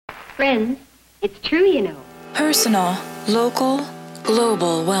Friends, it's true, you know. Personal, local,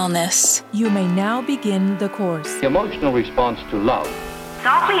 global wellness. You may now begin the course. The emotional response to love It's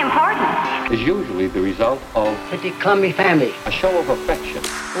awfully important. is usually the result of Pretty crummy family. a show of affection.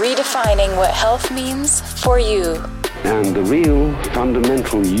 Redefining what health means for you. And the real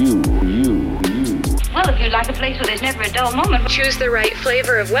fundamental you. Well, if you'd like a place where there's never a dull moment, Choose the right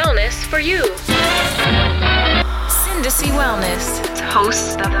flavor of wellness for you. Syndicy Wellness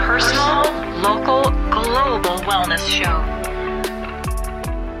hosts the personal, local, global wellness show.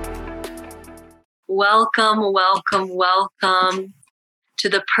 Welcome to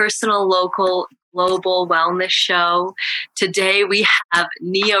the personal, local, global wellness show. Today we have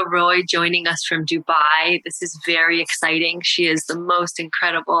Nia Roy joining us from Dubai. This is very exciting. She is the most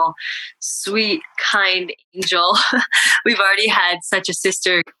incredible, sweet, kind angel. We've already had such a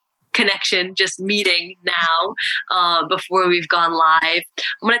sister connection just meeting now before we've gone live.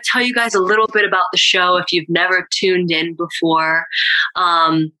 I'm going to tell you guys a little bit about the show if you've never tuned in before.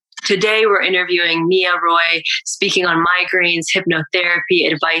 Today, we're interviewing Nia Roy, speaking on migraines,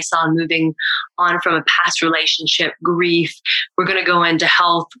 hypnotherapy, advice on moving on from a past relationship, grief. We're going to go into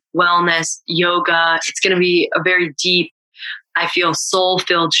health, wellness, yoga. It's going to be a very deep, I feel,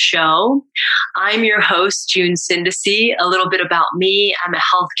 soul-filled show. I'm your host, June Syndicy. A little bit about me. I'm a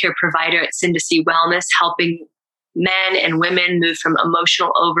healthcare provider at Syndicy Wellness, helping men and women move from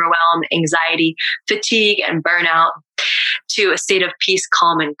emotional overwhelm, anxiety, fatigue, and burnout to a state of peace,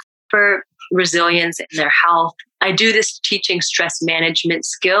 calm, and comfort, resilience in their health. I do this teaching stress management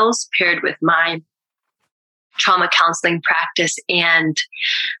skills paired with my trauma counseling practice, and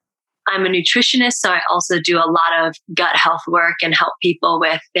I'm a nutritionist, so I also do a lot of gut health work and help people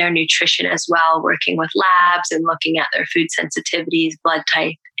with their nutrition as well, working with labs and looking at their food sensitivities, blood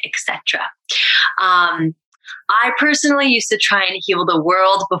type, etc. I personally used to try and heal the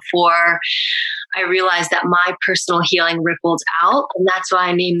world before I realized that my personal healing rippled out. And that's why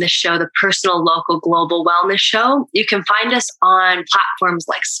I named the show the Personal, Local, Global Wellness Show. You can find us on platforms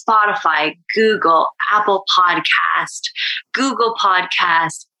like Spotify, Google, Apple Podcast, Google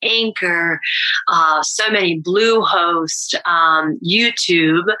Podcast, Anchor, so many, Bluehost,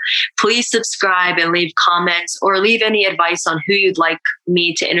 YouTube. Please subscribe and leave comments or leave any advice on who you'd like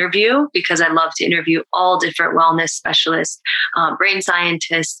me to interview, because I love to interview all different wellness specialists, brain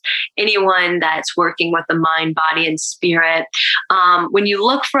scientists, anyone that's working with the mind, body, and spirit. When you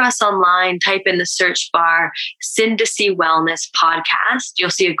look for us online, type in the search bar, Syndicy Wellness Podcast.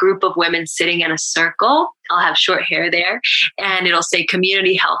 You'll see a group of women sitting in a circle. I'll have short hair there, and it'll say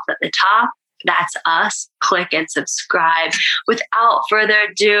Community Health at the top. That's us. Click and subscribe. Without further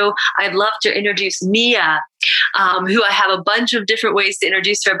ado, I'd love to introduce Nia, who I have a bunch of different ways to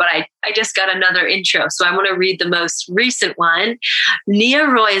introduce her, but I just got another intro, so I'm going to read the most recent one. Nia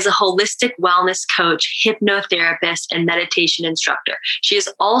Roy is a holistic wellness coach, hypnotherapist, and meditation instructor. She is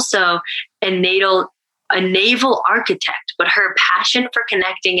also a naval architect, but her passion for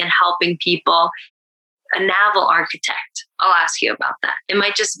connecting and helping people, a naval architect. I'll ask you about that. It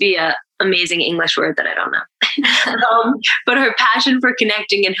might just be an amazing English word that I don't know. But her passion for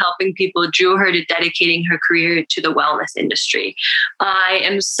connecting and helping people drew her to dedicating her career to the wellness industry. I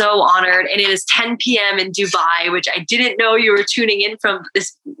am so honored. And it is 10 p.m. in Dubai, which I didn't know you were tuning in from.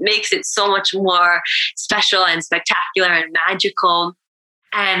 This makes it so much more special and spectacular and magical.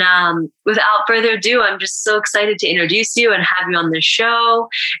 And without further ado, I'm just so excited to introduce you and have you on the show,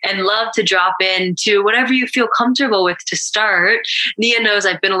 and love to drop into whatever you feel comfortable with to start. Nia knows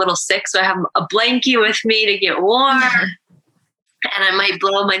I've been a little sick, so I have a blankie with me to get warm. And I might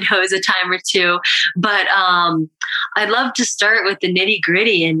blow my nose a time or two. But I'd love to start with the nitty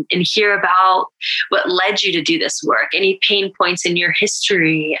gritty and hear about what led you to do this work, any pain points in your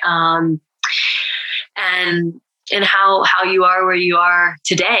history, and how you are where you are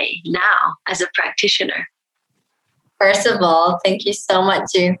today now as a practitioner. First of all, thank you so much,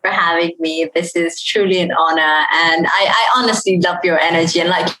 June, for having me. This is truly an honor. And I honestly love your energy.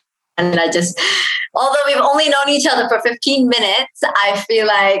 And although we've only known each other for 15 minutes, I feel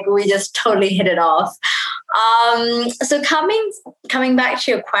like we just totally hit it off. So coming back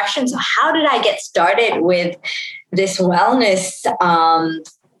to your question, so how did I get started with this wellness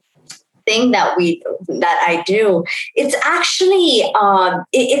thing that I do? It's actually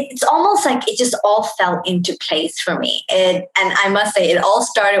it's almost like it just all fell into place for me. And I must say, it all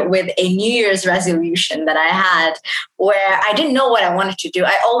started with a New Year's resolution that I had, where I didn't know what I wanted to do.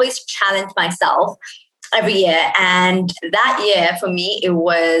 I always challenged myself every year, and that year for me,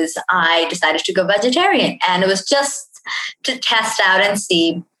 I decided to go vegetarian, and it was just to test out and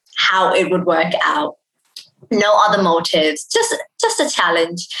see how it would work out. no other motives, just a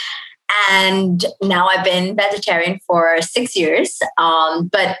challenge. And now I've been vegetarian for 6 years.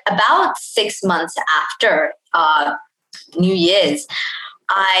 But about 6 months after New Year's,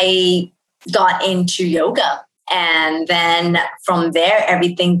 I got into yoga. And then from there,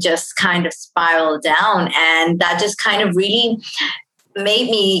 everything just kind of spiraled down. And that just kind of really made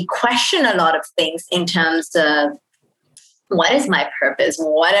me question a lot of things in terms of, what is my purpose?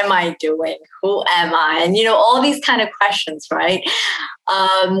 What am I doing? Who am I? And, all these kind of questions, right?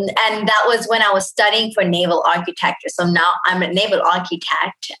 And that was when I was studying for naval architecture. So now I'm a naval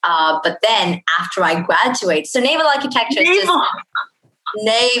architect. But then after I graduate, so naval architecture is just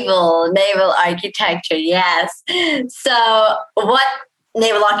naval architecture. Yes. So what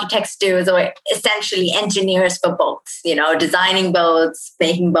naval architects do is we're essentially engineers for boats, designing boats,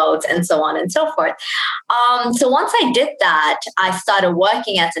 making boats, and so on and so forth. So once I did that, I started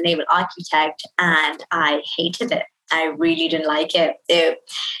working as a naval architect, and I hated it. I really didn't like it.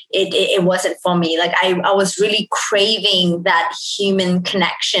 It wasn't for me. Like I was really craving that human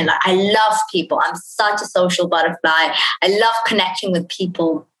connection. Like I love people. I'm such a social butterfly. I love connecting with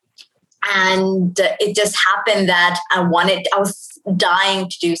people. And it just happened that I was dying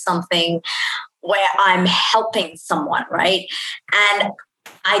to do something where I'm helping someone, right? And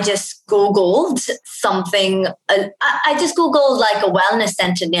I just Googled something. I just Googled like a wellness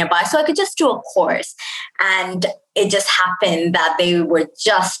center nearby so I could just do a course. And it just happened that they were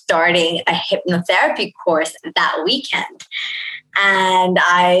just starting a hypnotherapy course that weekend. And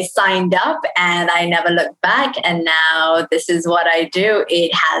I signed up and I never looked back. And now this is what I do.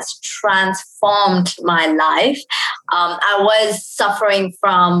 It has transformed my life. I was suffering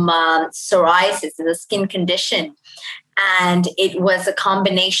from psoriasis, a skin condition. And it was a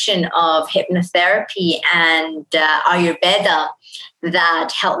combination of hypnotherapy and Ayurveda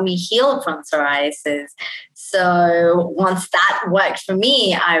that helped me heal from psoriasis. So once that worked for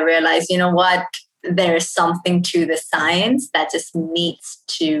me, I realized, you know what? There's something to the science that just needs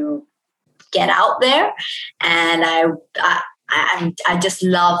to get out there. And I just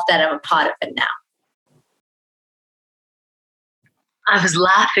love that I'm a part of it now. I was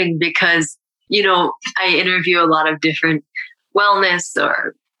laughing because, I interview a lot of different wellness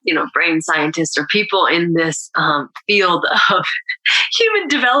or, brain scientists or people in this field of human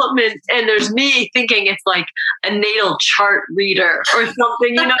development. And there's me thinking it's like a natal chart reader or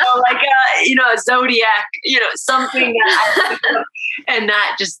something, like a zodiac, something. And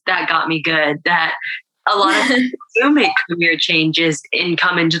that got me good. That a lot of people do make career changes and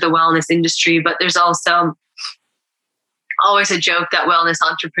come into the wellness industry, but there's also always a joke that wellness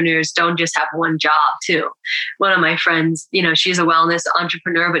entrepreneurs don't just have one job too. One of my friends, she's a wellness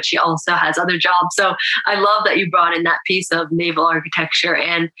entrepreneur, but she also has other jobs. So I love that you brought in that piece of naval architecture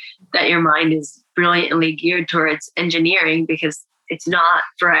and that your mind is brilliantly geared towards engineering because it's not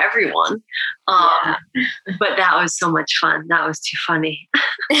for everyone. But that was so much fun. That was too funny.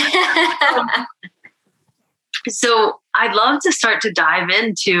 So I'd love to start to dive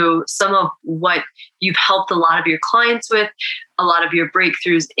into some of what you've helped a lot of your clients with, a lot of your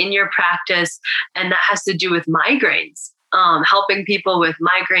breakthroughs in your practice, and that has to do with migraines, helping people with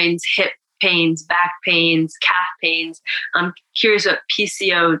migraines, hip pains, back pains, calf pains. I'm curious what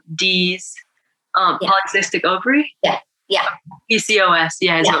PCODs, polycystic ovary? Yeah. PCOS,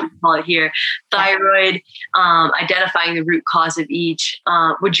 is what we call it here. Thyroid, identifying the root cause of each.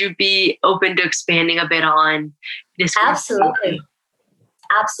 Would you be open to expanding a bit on this? Absolutely.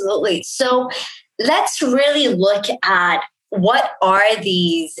 So let's really look at what are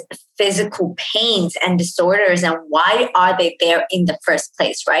these physical pains and disorders and why are they there in the first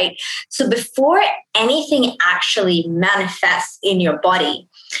place, right? So before anything actually manifests in your body,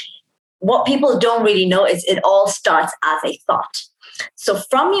 what people don't really know is it all starts as a thought. So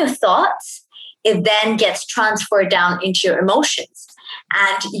from your thoughts, it then gets transferred down into your emotions.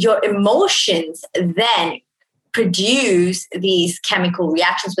 And your emotions then produce these chemical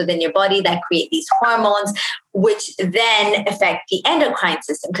reactions within your body that create these hormones, which then affect the endocrine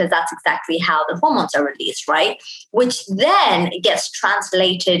system, because that's exactly how the hormones are released, right? Which then gets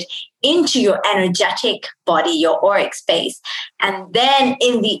translated into your energetic body, your auric space. And then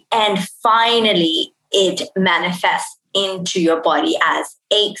in the end, finally, it manifests into your body as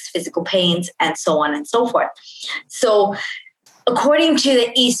aches, physical pains, and so on and so forth. So according to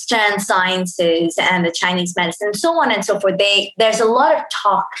the Eastern sciences and the Chinese medicine, so on and so forth, there's a lot of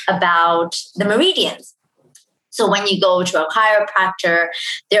talk about the meridians. So when you go to a chiropractor,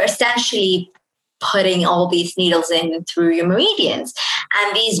 they're essentially putting all these needles in through your meridians.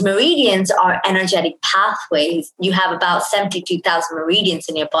 And these meridians are energetic pathways. You have about 72,000 meridians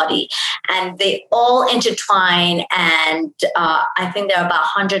in your body, and they all intertwine. And I think there are about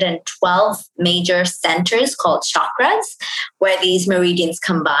 112 major centers called chakras where these meridians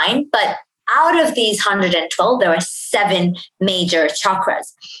combine. But out of these 112, there are 7 major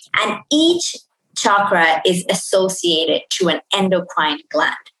chakras. And each chakra is associated to an endocrine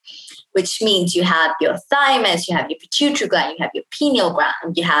gland, which means you have your thymus, you have your pituitary gland, you have your pineal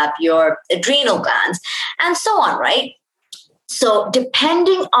gland, you have your adrenal glands, and so on, right? So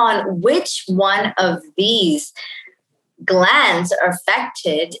depending on which one of these glands are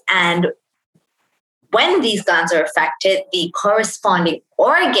affected, and when these glands are affected, the corresponding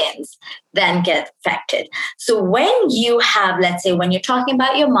organs then get affected. So when you have, let's say, when you're talking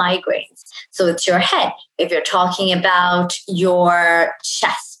about your migraines, so it's your head. If you're talking about your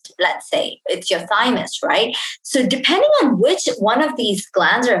chest, let's say, it's your thymus, right? So depending on which one of these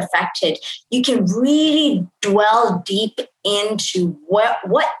glands are affected, you can really dwell deep into what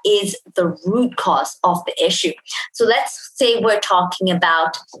is the root cause of the issue. So let's say we're talking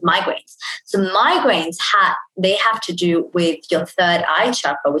about migraines. So migraines they have to do with your third eye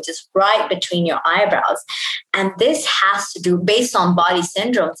chakra, which is right between your eyebrows. And this has to do, based on body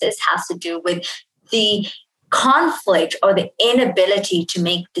syndromes, this has to do with the conflict or the inability to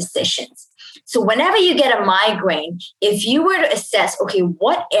make decisions. So whenever you get a migraine, if you were to assess, okay,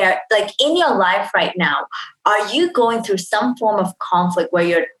 like in your life right now, are you going through some form of conflict where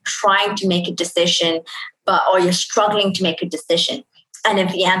you're trying to make a decision, or you're struggling to make a decision? And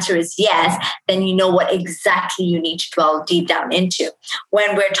if the answer is yes, then you know what exactly you need to dwell deep down into.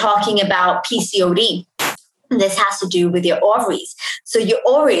 When we're talking about PCOD, this has to do with your ovaries. So your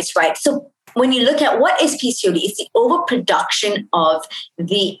ovaries, right? So when you look at what is PCOD, it's the overproduction of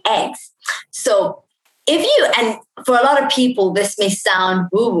the eggs. So and for a lot of people, this may sound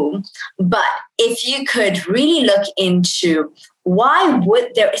woo-woo, but if you could really look into why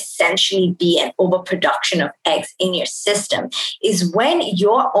would there essentially be an overproduction of eggs in your system, is when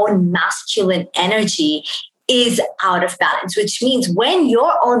your own masculine energy is out of balance, which means when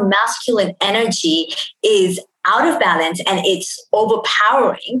your own masculine energy is out of balance and it's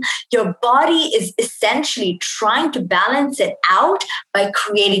overpowering, your body is essentially trying to balance it out by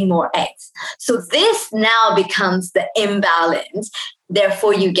creating more eggs. So this now becomes the imbalance.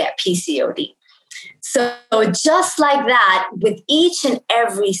 Therefore, you get PCOD. So just like that, with each and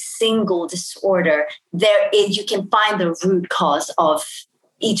every single disorder, you can find the root cause of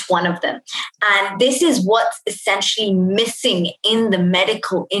each one of them. And this is what's essentially missing in the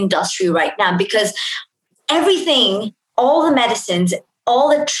medical industry right now, because everything, all the medicines, all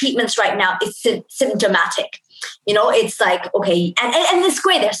the treatments right now, it's symptomatic. It's like, okay, and it's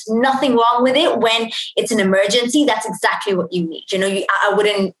great. There's nothing wrong with it. When it's an emergency, that's exactly what you need. I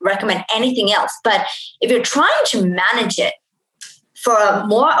wouldn't recommend anything else. But if you're trying to manage it for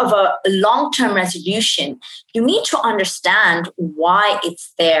more of a long-term resolution, you need to understand why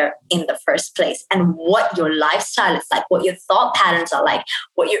it's there in the first place and what your lifestyle is like, what your thought patterns are like,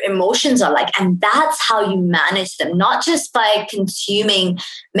 what your emotions are like. And that's how you manage them, not just by consuming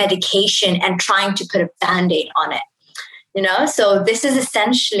medication and trying to put a Band-Aid on it. So this is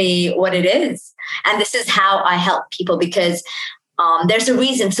essentially what it is. And this is how I help people, because there's a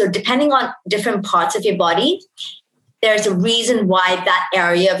reason. So depending on different parts of your body, there's a reason why that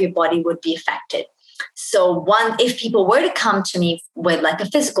area of your body would be affected. So if people were to come to me with like a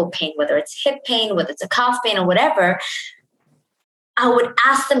physical pain, whether it's hip pain, whether it's a calf pain or whatever, I would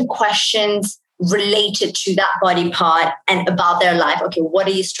ask them questions related to that body part and about their life. Okay, what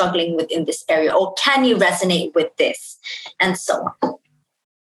are you struggling with in this area? Or can you resonate with this? And so on.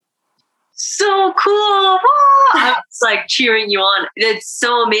 So cool. I was like cheering you on. It's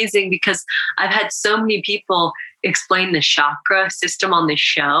so amazing because I've had so many people explain the chakra system on the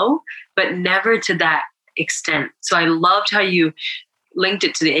show, but never to that extent. So I loved how you linked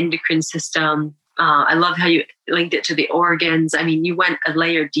it to the endocrine system. I loved how you linked it to the organs. I mean, you went a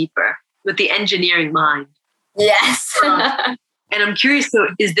layer deeper with the engineering mind. Yes. And I'm curious, so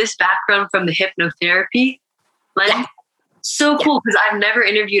is this background from the hypnotherapy? Yeah. So cool, because I've never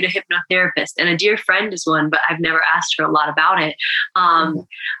interviewed a hypnotherapist, and a dear friend is one, but I've never asked her a lot about it.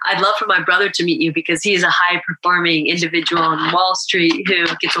 I'd love for my brother to meet you because he's a high-performing individual on Wall Street who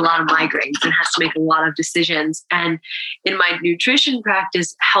gets a lot of migraines and has to make a lot of decisions. And in my nutrition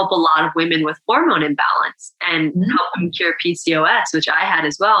practice, help a lot of women with hormone imbalance and help them cure PCOS, which I had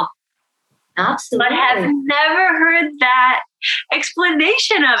as well. Absolutely. But have never heard that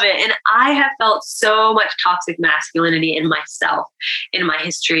explanation of it. And I have felt so much toxic masculinity in myself, in my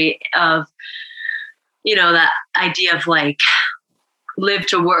history of, that idea of like live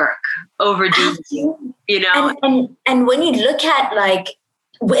to work, overdo, you know. And when you look at like,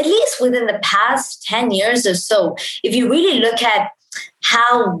 at least within the past 10 years or so, if you really look at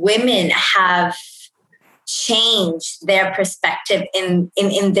how women have changed their perspective in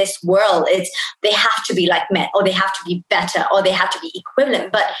this world, it's they have to be like men, or they have to be better, or they have to be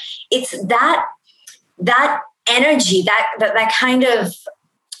equivalent. But it's that energy, that kind of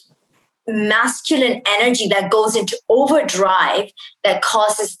masculine energy that goes into overdrive that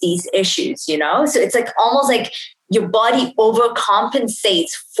causes these issues, you know? So it's like almost like your body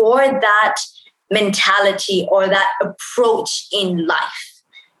overcompensates for that mentality or that approach in life.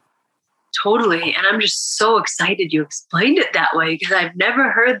 Totally. And I'm just so excited you explained it that way, because I've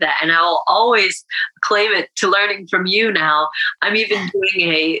never heard that. And I will always claim it to learning from you now. I'm even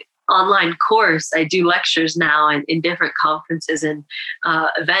doing a online course. I do lectures now in different conferences and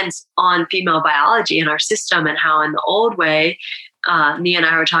events on female biology and our system, and how in the old way, Nia and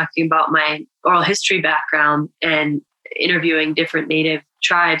I were talking about my oral history background and interviewing different native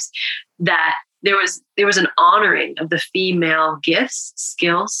tribes, that there was an honoring of the female gifts,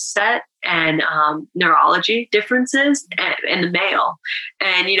 skill set, and neurology differences, and the male.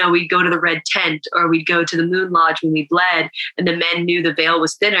 And, you know, we'd go to the red tent, or we'd go to the moon lodge when we bled, and the men knew the veil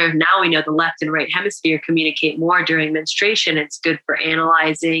was thinner. Now we know the left and right hemisphere communicate more during menstruation. It's good for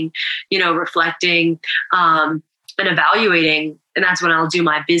analyzing, you know, reflecting, and evaluating. And that's when I'll do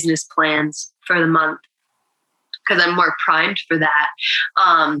my business plans for the month, because I'm more primed for that.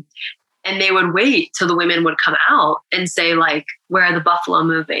 And they would wait till the women would come out and say, like, where are the buffalo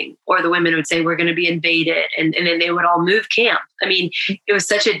moving? Or the women would say, we're going to be invaded. And then they would all move camp. I mean, it was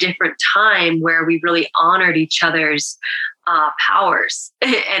such a different time where we really honored each other's powers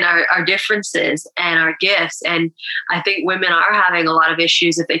and our differences and our gifts. And I think women are having a lot of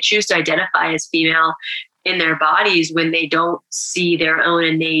issues if they choose to identify as female in their bodies when they don't see their own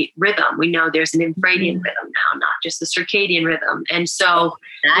innate rhythm. We know there's an infradian rhythm now, not just the circadian rhythm. And so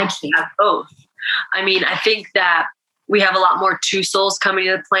we have both. I mean, I think that we have a lot more two souls coming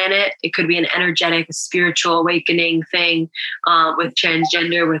to the planet. It could be an energetic, spiritual awakening thing with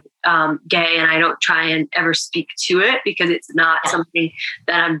transgender, with gay. And I don't try and ever speak to it, because it's not something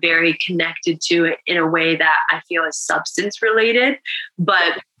that I'm very connected to in a way that I feel is substance related,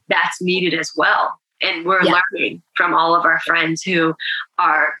 but that's needed as well. And we're learning from all of our friends who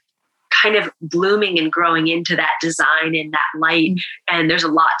are kind of blooming and growing into that design and that light. And there's a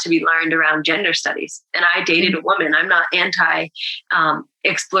lot to be learned around gender studies. And I dated a woman. I'm not anti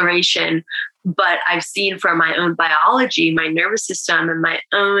exploration, but I've seen from my own biology, my nervous system, and my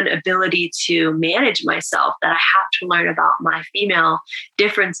own ability to manage myself that I have to learn about my female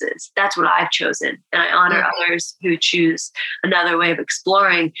differences. That's what I've chosen. And I honor others who choose another way of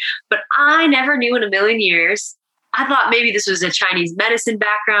exploring. But I never knew in a million years, I thought maybe this was a Chinese medicine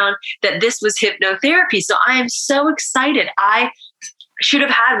background, that this was hypnotherapy. So I am so excited. I should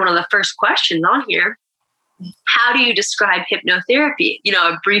have had one of the first questions on here. How do you describe hypnotherapy? You know,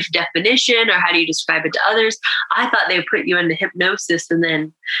 a brief definition, or how do you describe it to others? I thought they would put you into hypnosis and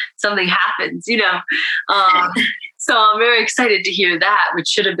then something happens, you know. So I'm very excited to hear that, which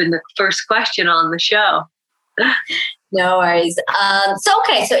should have been the first question on the show. No worries.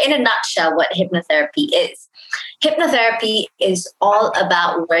 So in a nutshell, what hypnotherapy is. Hypnotherapy is all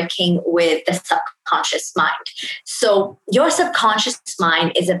about working with the subconscious mind. So your subconscious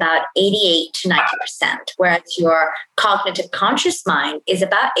mind is about 88 to 90%, whereas your cognitive conscious mind is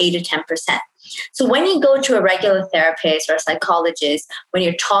about 8 to 10%. So when you go to a regular therapist or a psychologist, when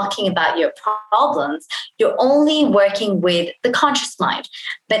you're talking about your problems, you're only working with the conscious mind.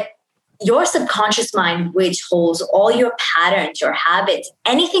 But your subconscious mind, which holds all your patterns, your habits,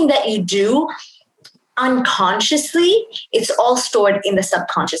 anything that you do unconsciously, it's all stored in the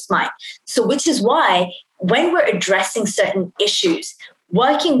subconscious mind. So which is why when we're addressing certain issues,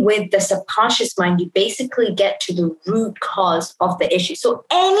 working with the subconscious mind, you basically get to the root cause of the issue. So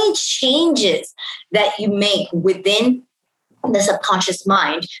any changes that you make within the subconscious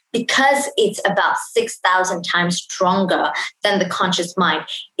mind, because it's about 6,000 times stronger than the conscious mind,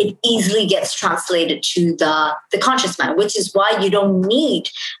 it easily gets translated to the conscious mind, which is why you don't need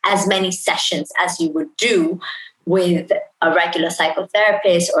as many sessions as you would do with a regular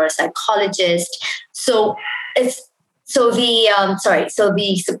psychotherapist or a psychologist. So the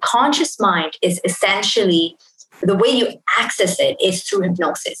subconscious mind is essentially, the way you access it is through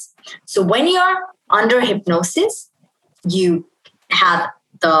hypnosis. So when you're under hypnosis, you have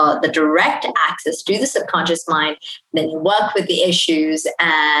the direct access to the subconscious mind. Then you work with the issues,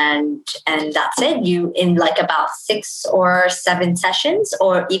 and that's it. You, in like about 6 or 7 sessions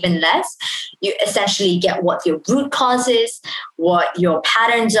or even less, you essentially get what your root cause is, what your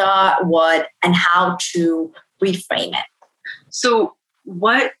patterns are, and how to reframe it. So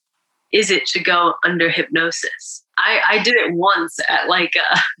what is it to go under hypnosis? I did it once at like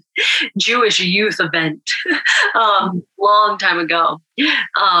a Jewish youth event long time ago.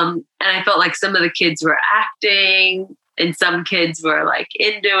 And I felt like some of the kids were acting and some kids were like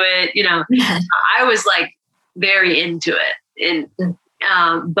into it. You know, I was like very into it. And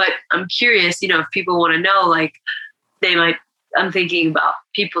but I'm curious, you know, if people want to know, like I'm thinking about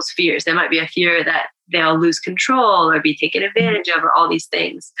people's fears. There might be a fear that they'll lose control or be taken advantage of, or all these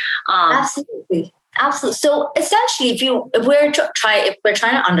things. Absolutely. So essentially, if we're trying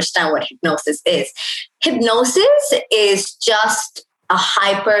to understand what hypnosis is just a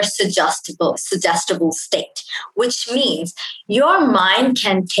hyper suggestible state, which means your mind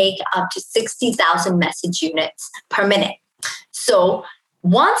can take up to 60,000 message units per minute. So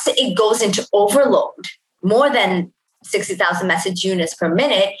once it goes into overload, more than 60,000 message units per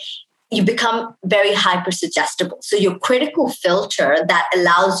minute, you become very hyper suggestible. So your critical filter that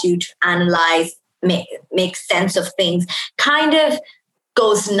allows you to analyze, make sense of things, kind of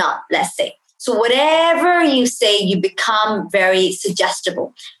goes numb, let's say. So whatever you say, you become very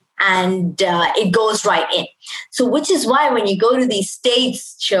suggestible, and it goes right in. So which is why when you go to these stage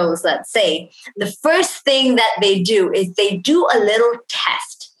shows, let's say, the first thing that they do is they do a little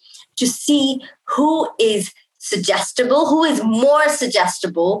test to see who is suggestible, who is more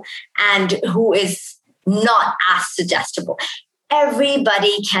suggestible, and who is not as suggestible.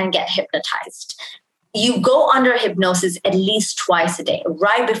 Everybody can get hypnotized. You go under hypnosis at least twice a day,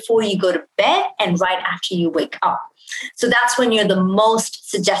 right before you go to bed and right after you wake up. So that's when you're the most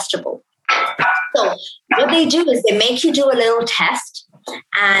suggestible. So what they do is they make you do a little test,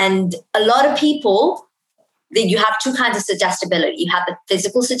 and a lot of people, you have 2 kinds of suggestibility. You have the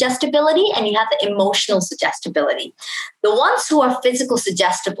physical suggestibility and you have the emotional suggestibility. The ones who are physical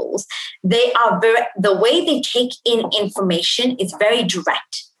suggestibles, the way they take in information is very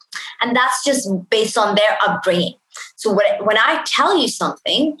direct. And that's just based on their upbringing. So when I tell you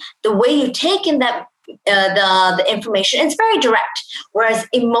something, the way you take in that the information, it's very direct. Whereas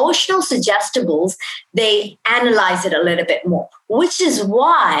emotional suggestibles, they analyze it a little bit more, which is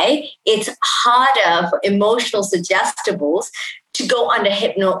why it's harder for emotional suggestibles to go under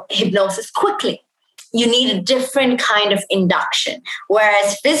hypnosis quickly. You need a different kind of induction.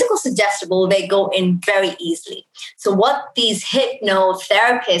 Whereas physical suggestible, they go in very easily. So what these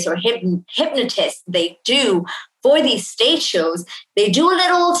hypnotherapists or hypnotists, they do for these stage shows, they do a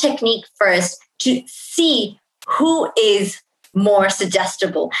little technique first to see who is more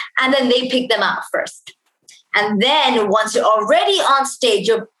suggestible. And then they pick them out first. And then once you're already on stage,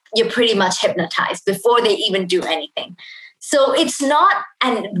 you're pretty much hypnotized before they even do anything. So it's not,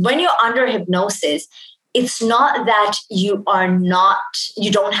 and when you're under hypnosis, it's not that you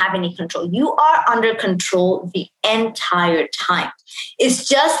don't have any control. You are under control the entire time. It's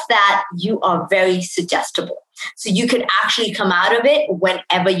just that you are very suggestible. So you could actually come out of it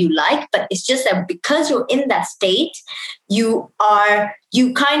whenever you like, but it's just that because you're in that state, you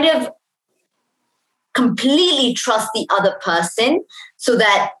kind of completely trust the other person so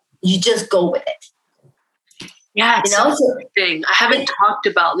that you just go with it. Yeah, it's so interesting. I haven't talked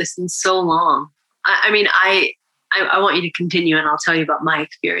about this in so long. I mean, I want you to continue and I'll tell you about my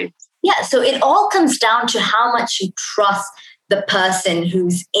experience. Yeah, so it all comes down to how much you trust the person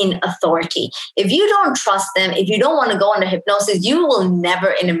who's in authority. If you don't trust them, if you don't want to go under hypnosis, you will never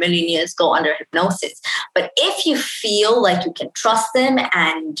in a million years go under hypnosis. But if you feel like you can trust them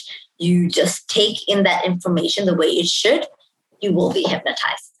and you just take in that information the way it should, you will be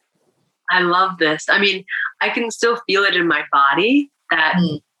hypnotized. I love this. I mean, I can still feel it in my body, that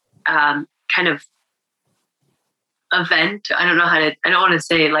kind of event. I don't want to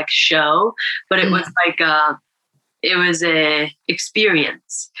say like show, but it was like it was a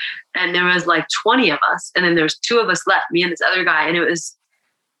experience, and there was like 20 of us, and then there was 2 of us left, me and this other guy, and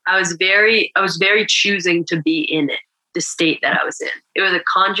I was very choosing to be in it, the state that I was in. It was a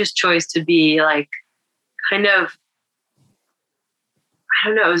conscious choice to be like kind of, I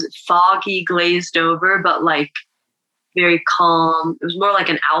don't know, it was foggy, glazed over, but like very calm. It was more like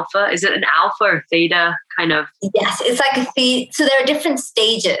an alpha. Is it an alpha or theta kind of? Yes, it's like a theta. So there are different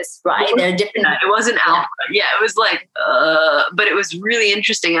stages, right? There are different. Yeah, it wasn't alpha. Yeah, it was like, but it was really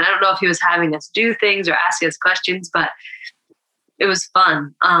interesting. And I don't know if he was having us do things or asking us questions, but it was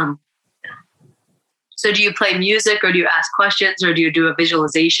fun. So do you play music or do you ask questions or do you do a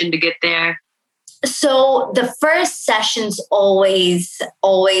visualization to get there? So the first session's always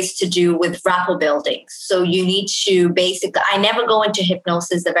to do with rapport building. So you need to basically, I never go into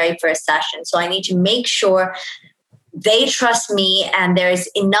hypnosis the very first session. So I need to make sure they trust me and there's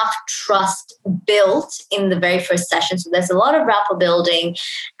enough trust built in the very first session. So there's a lot of rapport building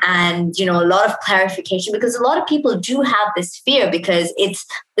and, a lot of clarification, because a lot of people do have this fear because it's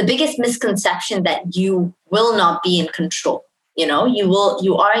the biggest misconception that you will not be in control. You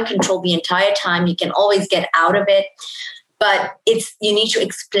are in control the entire time. You can always get out of it, but you need to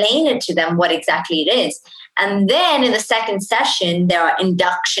explain it to them what exactly it is. And then in the second session, there are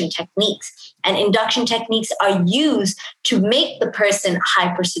induction techniques, and induction techniques are used to make the person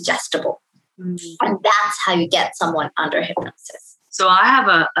hyper suggestible. Mm-hmm. And that's how you get someone under hypnosis. So I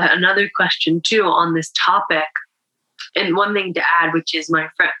have another question too on this topic. And one thing to add, which is my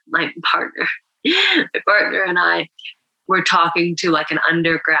partner and I, we're talking to like an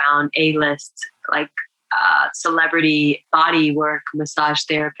underground A-list, like celebrity body work massage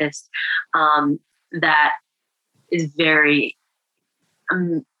therapist that is very,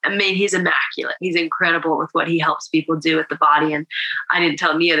 he's immaculate. He's incredible with what he helps people do with the body. And I didn't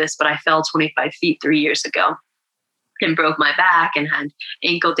tell Mia this, but I fell 25 feet 3 years ago and broke my back and had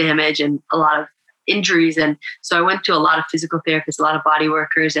ankle damage and a lot of injuries. And so I went to a lot of physical therapists, a lot of body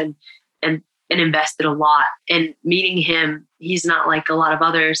workers, and invested a lot. And meeting him, he's not like a lot of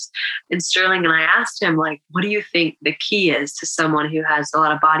others. And Sterling and I asked him, like, what do you think the key is to someone who has a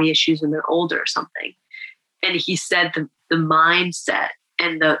lot of body issues when they're older or something? And he said the mindset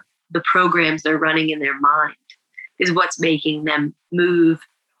and the programs they're running in their mind is what's making them move,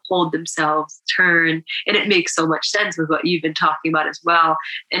 hold themselves, turn. And it makes so much sense with what you've been talking about as well.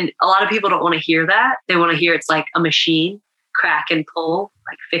 And a lot of people don't want to hear that. They want to hear it's like a machine, crack and pull,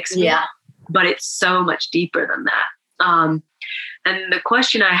 like fix me. Yeah. But it's so much deeper than that. And the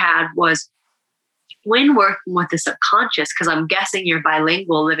question I had was, when working with the subconscious, because I'm guessing you're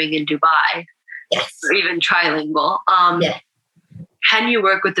bilingual living in Dubai, yes, or even trilingual. Yeah. Can you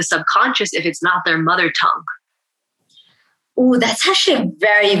work with the subconscious if it's not their mother tongue? Oh, that's actually a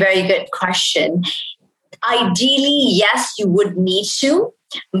very, very good question. Ideally, yes, you would need to,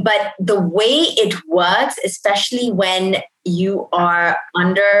 but the way it works, especially when you are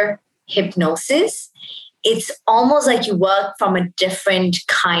under hypnosis, it's almost like you work from a different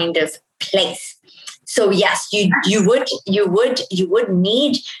kind of place. So yes, you would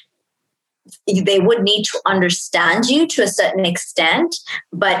need, they would need to understand you to a certain extent.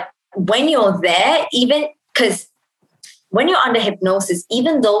 But when you're there, even because when you're under hypnosis,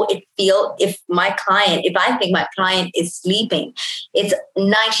 even though if I think my client is sleeping, it's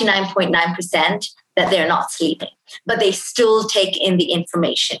 99.9% that they're not sleeping, but they still take in the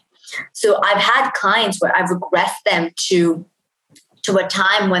information. So I've had clients where I've regressed them to a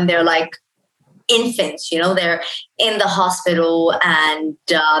time when they're like infants, they're in the hospital and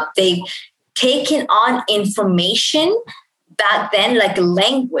they've taken on information back then, like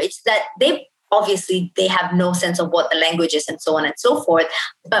language that they have no sense of what the language is and so on and so forth.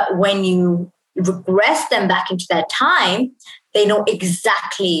 But when you regress them back into that time, they know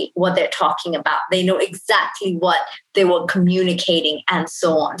exactly what they're talking about. They know exactly what they were communicating and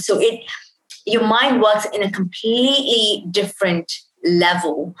so on. So your mind works in a completely different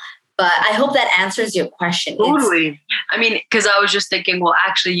level. But I hope that answers your question. Totally. Because I was just thinking, well,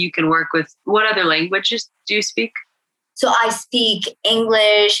 actually you can work with, what other languages do you speak? So I speak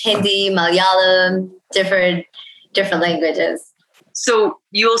English, Hindi, Malayalam, different languages. So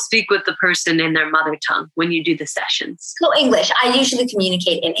you'll speak with the person in their mother tongue when you do the sessions? So English. I usually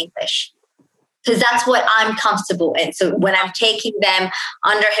communicate in English because that's what I'm comfortable in. So when I'm taking them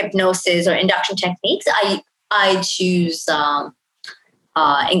under hypnosis or induction techniques, I choose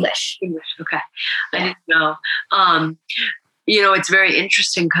English. English, okay. Yeah. I didn't know. It's very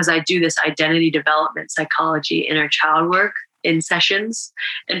interesting because I do this identity development psychology inner child work in sessions,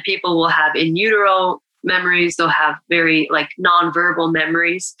 and people will have in utero memories. They'll have very like nonverbal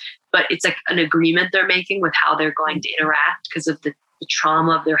memories, but it's like an agreement they're making with how they're going to interact because of the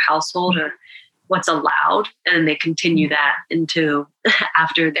trauma of their household or what's allowed. And they continue that into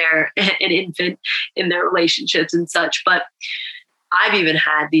after they're an infant in their relationships and such. But I've even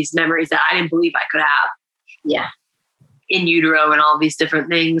had these memories that I didn't believe I could have. Yeah. In utero and all these different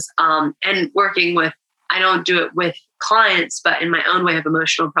things. And working with, I don't do it with clients, but in my own way of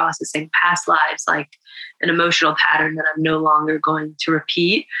emotional processing, past lives, like an emotional pattern that I'm no longer going to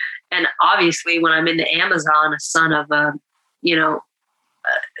repeat. And obviously when I'm in the Amazon, a son of a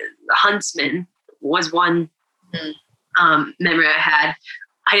huntsman was one memory I had.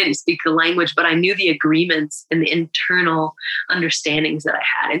 I didn't speak the language, but I knew the agreements and the internal understandings that I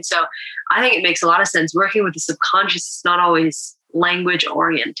had. And so I think it makes a lot of sense. Working with the subconscious is not always language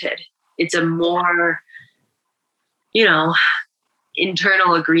oriented. It's a more,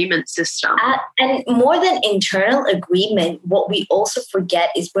 internal agreement system. And more than internal agreement, what we also forget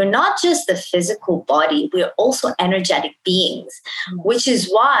is we're not just the physical body, we're also energetic beings, which is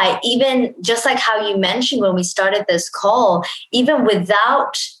why even just like how you mentioned when we started this call, even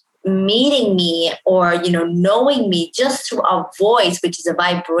without meeting me or, knowing me just through our voice, which is a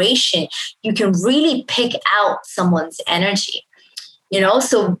vibration, you can really pick out someone's energy,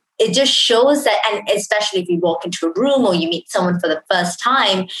 so it just shows that, and especially if you walk into a room or you meet someone for the first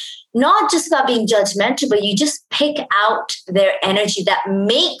time, not just about being judgmental, but you just pick out their energy that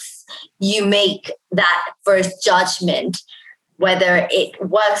makes you make that first judgment, whether it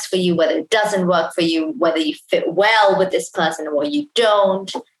works for you, whether it doesn't work for you, whether you fit well with this person or you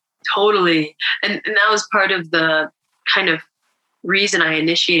don't. Totally. And that was part of the kind of reason I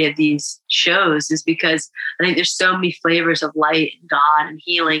initiated these shows, is because I think there's so many flavors of light and God and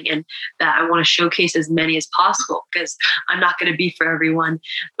healing, and that I want to showcase as many as possible, because I'm not going to be for everyone.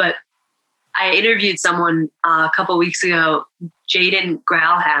 But I interviewed someone a couple of weeks ago, Jaden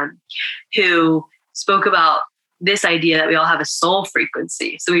Gralham, who spoke about this idea that we all have a soul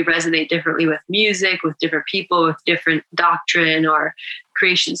frequency. So we resonate differently with music, with different people, with different doctrine or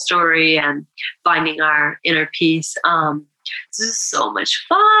creation story, and finding our inner peace. This is so much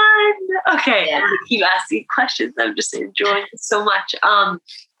fun. Okay, yeah. I'm going to keep asking questions. I'm just enjoying it so much.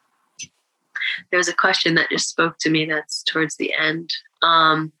 There's a question that just spoke to me that's towards the end.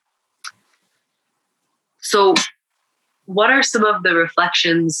 So what are some of the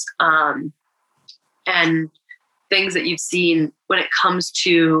reflections and things that you've seen when it comes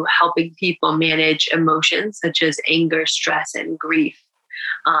to helping people manage emotions such as anger, stress, and grief?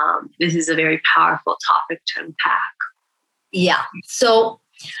 This is a very powerful topic to unpack. Yeah. So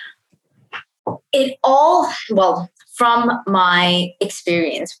from my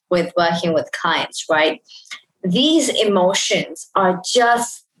experience with working with clients, right? These emotions are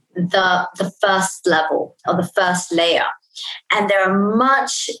just the first level or the first layer. And there are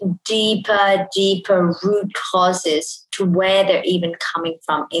much deeper root causes to where they're even coming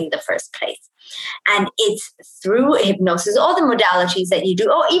from in the first place. And it's through hypnosis, all the modalities that you do,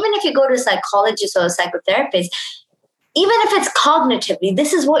 or even if you go to a psychologist or a psychotherapist, even if it's cognitively,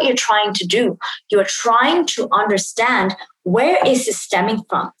 this is what you're trying to do. You're trying to understand where is this stemming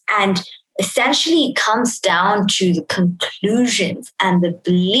from. And essentially it comes down to the conclusions and the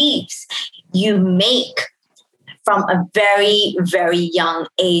beliefs you make from a very, very young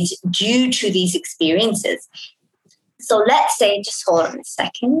age due to these experiences. So let's say, just hold on a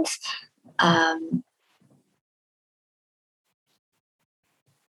second.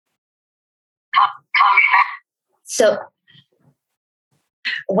 So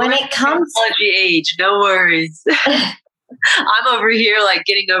when it comes technology age, no worries. I'm over here like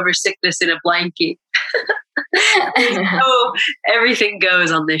getting over sickness in a blanket. So everything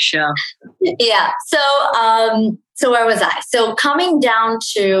goes on this show. Yeah. So where was I? So coming down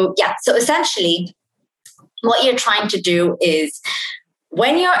to, so essentially what you're trying to do is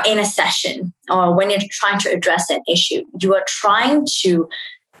when you're in a session or when you're trying to address an issue, you are trying to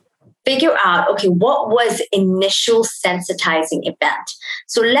figure out, okay, what was initial sensitizing event?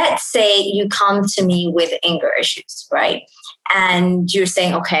 So let's say you come to me with anger issues, right? And you're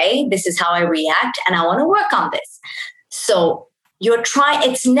saying, okay, this is how I react and I want to work on this. So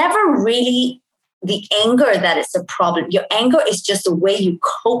it's never really the anger that is a problem. Your anger is just the way you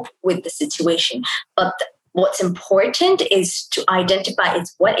cope with the situation. But what's important is to identify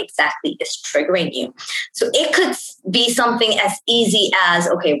is what exactly is triggering you. So it could be something as easy as,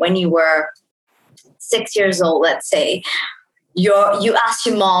 okay, when you were 6 years old, let's say, you asked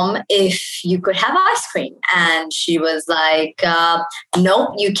your mom if you could have ice cream. And she was like,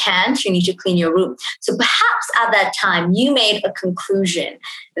 nope, you can't. You need to clean your room. So perhaps at that time, you made a conclusion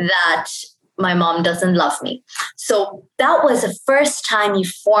that my mom doesn't love me. So that was the first time you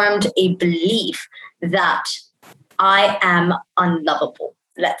formed a belief that I am unlovable,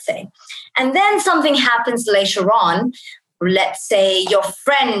 let's say. And then something happens later on. Let's say your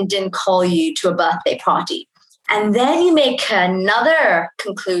friend didn't call you to a birthday party. And then you make another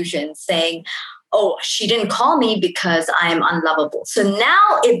conclusion saying, oh, she didn't call me because I am unlovable. So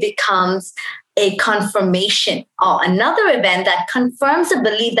now it becomes a confirmation or another event that confirms a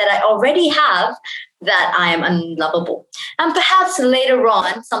belief that I already have that I am unlovable. And perhaps later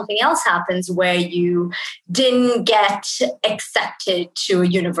on, something else happens where you didn't get accepted to a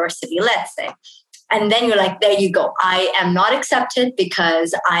university, let's say. And then you're like, there you go. I am not accepted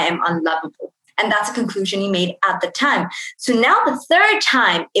because I am unlovable. And that's a conclusion he made at the time. So now the third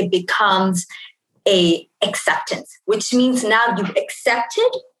time it becomes a acceptance, which means now you've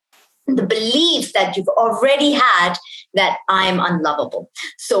accepted the beliefs that you've already had that I'm unlovable.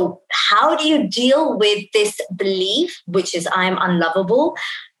 So how do you deal with this belief, which is I'm unlovable?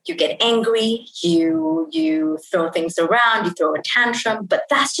 You get angry, you throw things around, you throw a tantrum, but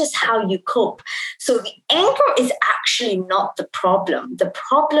that's just how you cope. So the anger is actually not the problem. The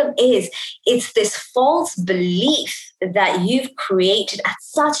problem is it's this false belief that you've created at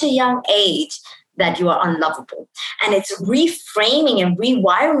such a young age that you are unlovable. And it's reframing and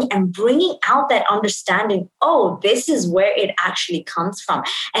rewiring and bringing out that understanding, oh, this is where it actually comes from.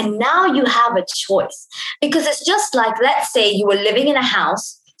 And now you have a choice. Because it's just like, let's say you were living in a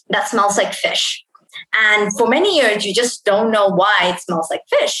house that smells like fish. And for many years, you just don't know why it smells like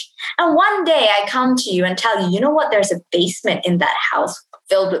fish. And one day I come to you and tell you, you know what? There's a basement in that house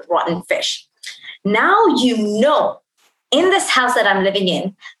filled with rotten fish. Now you know, in this house that I'm living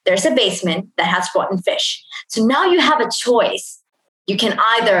in, there's a basement that has rotten fish. So now you have a choice. You can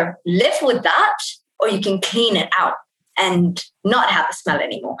either live with that or you can clean it out and not have the smell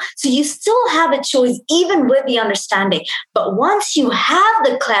anymore. So you still have a choice, even with the understanding. But once you have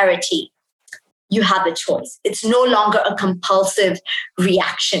the clarity, you have a choice. It's no longer a compulsive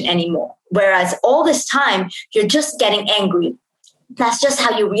reaction anymore. Whereas all this time, you're just getting angry. That's just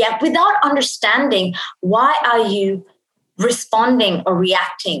how you react without understanding why are you responding or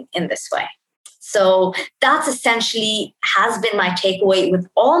reacting in this way. So that's essentially has been my takeaway with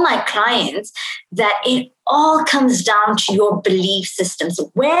all my clients, that it all comes down to your belief system. So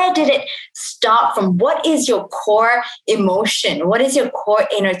where did it start from? What is your core emotion? What is your core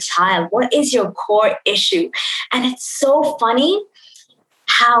inner child? What is your core issue? And it's so funny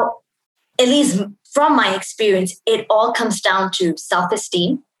how, at least from my experience, it all comes down to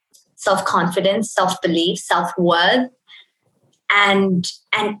self-esteem, self-confidence, self-belief, self-worth. And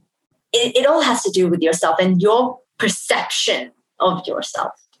it all has to do with yourself and your perception of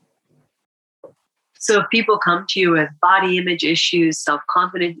yourself. So if people come to you with body image issues,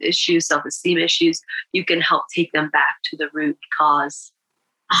 self-confidence issues, self-esteem issues, you can help take them back to the root cause.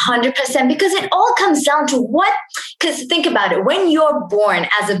 100%, because it all comes down to what, because think about it, when you're born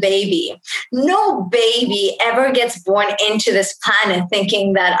as a baby, no baby ever gets born into this planet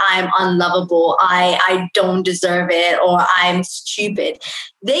thinking that I'm unlovable, I don't deserve it, or I'm stupid.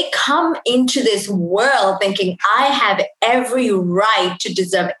 They come into this world thinking I have every right to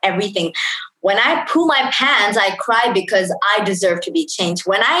deserve everything. When I poo my pants, I cry because I deserve to be changed.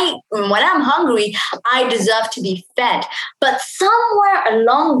 When I'm hungry, I deserve to be fed. But somewhere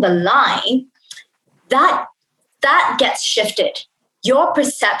along the line, that gets shifted. Your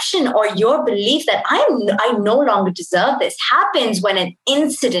perception or your belief that I no longer deserve this happens when an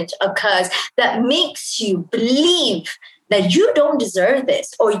incident occurs that makes you believe that you don't deserve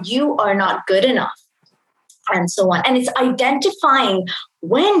this or you are not good enough, and so on. And it's identifying,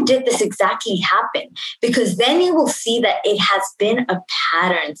 when did this exactly happen? Because then you will see that it has been a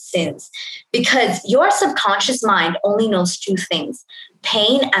pattern since. Because your subconscious mind only knows two things: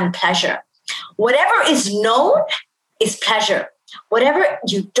 pain and pleasure. Whatever is known is pleasure. Whatever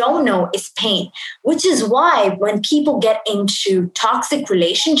you don't know is pain, which is why when people get into toxic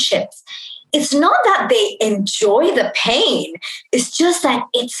relationships, it's not that they enjoy the pain. It's just that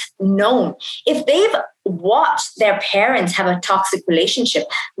it's known. If they've watched their parents have a toxic relationship,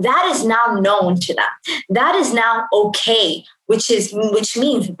 that is now known to them. That is now okay, which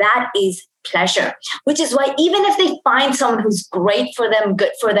means that is pleasure. Which is why even if they find someone who's great for them,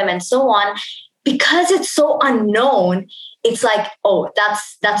 good for them, and so on, because it's so unknown, it's like, oh,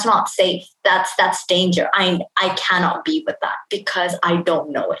 that's not safe. That's danger. I cannot be with that because I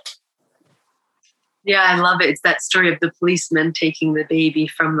don't know it. Yeah, I love it. It's that story of the policeman taking the baby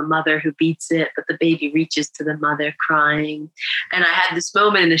from the mother who beats it, but the baby reaches to the mother crying. And I had this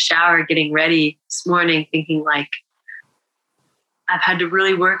moment in the shower getting ready this morning thinking like, I've had to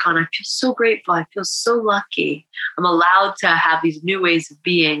really work on, I feel so grateful. I feel so lucky. I'm allowed to have these new ways of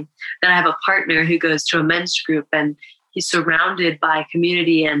being. Then I have a partner who goes to a men's group and he's surrounded by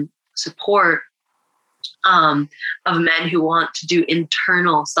community and support of men who want to do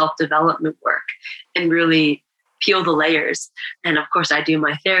internal self-development work and really peel the layers. And of course, I do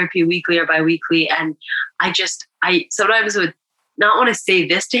my therapy weekly or biweekly. And I sometimes would not want to say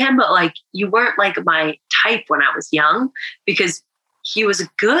this to him, but like, you weren't like my type when I was young, because he was a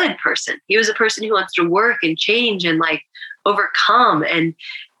good person. He was a person who wants to work and change and like overcome. And,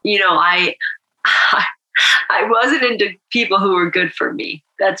 you know, I wasn't into people who were good for me.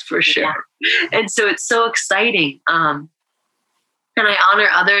 That's for sure. Yeah. And so it's so exciting. And I honor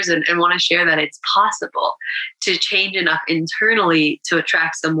others and want to share that it's possible to change enough internally to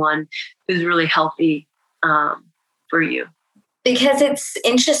attract someone who's really healthy for you. Because it's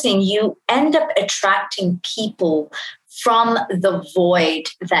interesting, you end up attracting people from the void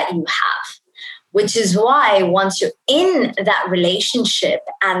that you have, which is why once you're in that relationship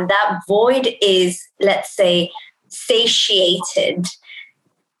and that void is, let's say, satiated,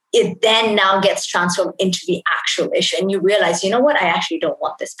 it then now gets transformed into the actual issue. And you realize, you know what, I actually don't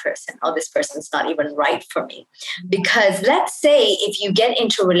want this person, or this person's not even right for me. Because let's say if you get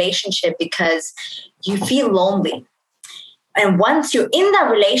into a relationship because you feel lonely, and once you're in that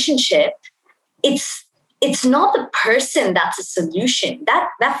relationship, it's not the person that's a solution.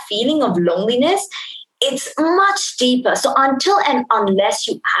 That feeling of loneliness, it's much deeper. So until and unless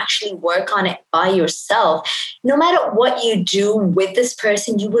you actually work on it by yourself, no matter what you do with this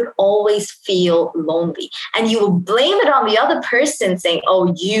person, you would always feel lonely. And you will blame it on the other person saying,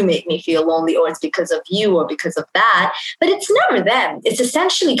 oh, you make me feel lonely, or it's because of you or because of that. But it's never them. It's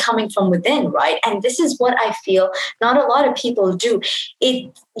essentially coming from within, right? And this is what I feel not a lot of people do.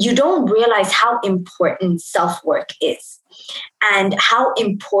 You don't realize how important self-work is. And how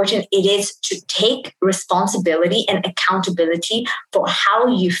important it is to take responsibility and accountability for how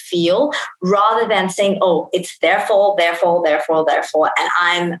you feel, rather than saying, "Oh, it's their fault,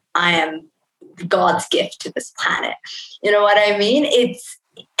 and I am God's gift to this planet." You know what I mean?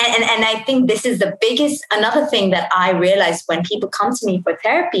 And I think this is the biggest. Another thing that I realize when people come to me for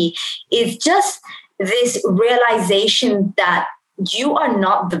therapy is just this realization that you are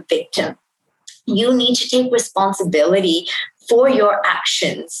not the victim. You need to take responsibility for your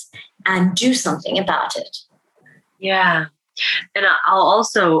actions and do something about it. Yeah. And I'll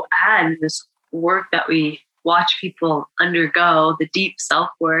also add this work that we watch people undergo, the deep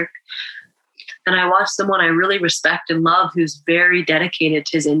self-work. And I watch someone I really respect and love who's very dedicated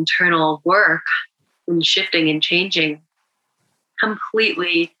to his internal work and shifting and changing,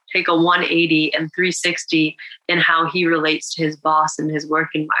 completely take a 180 and 360 in how he relates to his boss and his work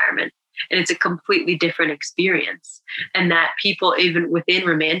environment. And it's a completely different experience. And that people, even within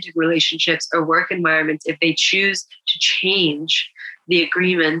romantic relationships or work environments, if they choose to change the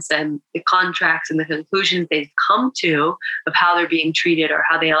agreements and the contracts and the conclusions they've come to of how they're being treated, or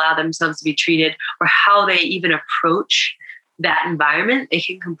how they allow themselves to be treated, or how they even approach that environment, they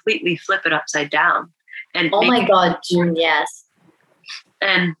can completely flip it upside down. And oh my God, June, yes.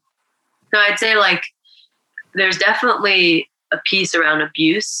 And so I'd say, like, there's definitely a piece around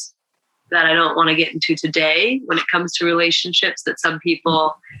abuse that I don't want to get into today when it comes to relationships, that some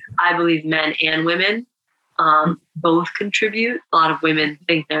people, I believe men and women, both contribute. A lot of women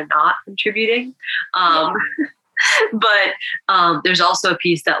think they're not contributing. But there's also a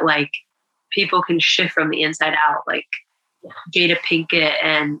piece that, like, people can shift from the inside out. Like Jada Pinkett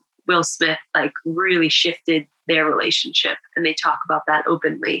and Will Smith, like, really shifted their relationship, and they talk about that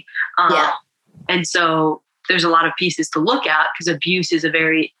openly. And so there's a lot of pieces to look at, because abuse is a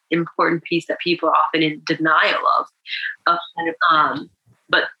very important piece that people are often in denial of.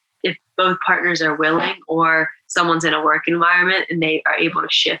 But if both partners are willing, or someone's in a work environment and they are able to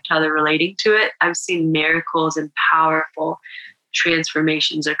shift how they're relating to it, I've seen miracles and powerful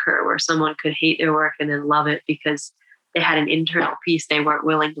transformations occur where someone could hate their work and then love it because they had an internal piece they weren't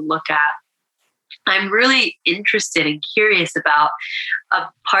willing to look at. I'm really interested and curious about a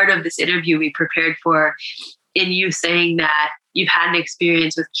part of this interview we prepared for, in you saying that you've had an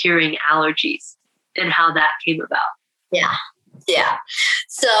experience with curing allergies and how that came about. Yeah.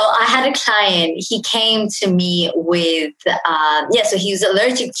 So I had a client, he came to me with, so he was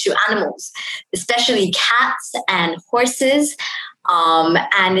allergic to animals, especially cats and horses.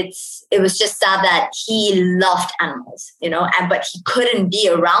 And it was just sad that he loved animals, but he couldn't be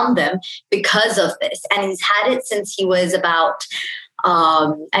around them because of this. And he's had it since he was about,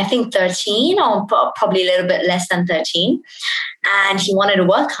 I think 13, or probably a little bit less than 13. And he wanted to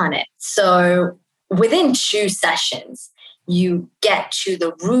work on it. So within 2 sessions, you get to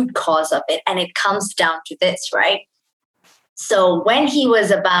the root cause of it. And it comes down to this, right? So when he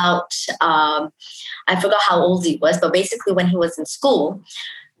was about, I forgot how old he was, but basically when he was in school,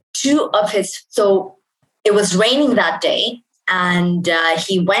 so it was raining that day, and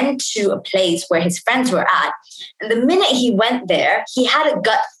he went to a place where his friends were at. And the minute he went there, he had a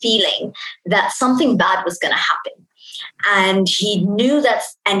gut feeling that something bad was going to happen. And he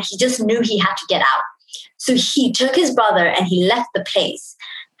just knew he had to get out. So he took his brother and he left the place.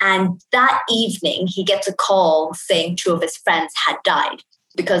 And that evening, he gets a call saying 2 of his friends had died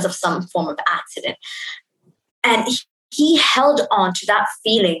because of some form of accident. And he held on to that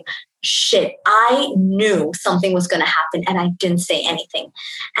feeling. Shit, I knew something was going to happen and I didn't say anything.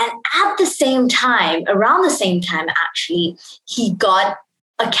 And at the same time, around the same time, actually, he got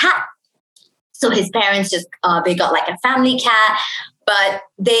a cat. So his parents they got like a family cat, but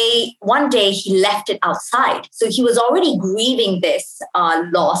one day he left it outside. So he was already grieving this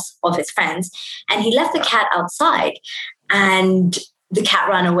loss of his friends, and he left the cat outside, and the cat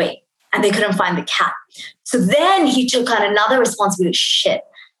ran away and they couldn't find the cat. So then he took on another responsibility. Shit,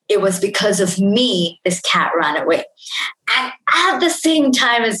 it was because of me this cat ran away. And at the same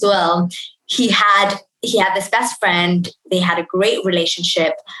time as well, he had this best friend. They had a great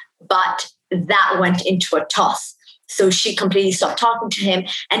relationship, but that went into a toss. So she completely stopped talking to him,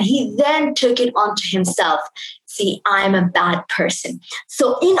 and he then took it onto himself. See, I'm a bad person.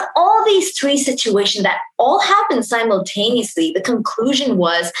 So in all these three situations that all happened simultaneously, the conclusion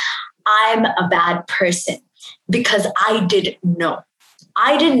was, I'm a bad person because I didn't know.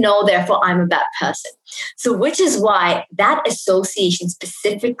 I didn't know, therefore I'm a bad person. So which is why that association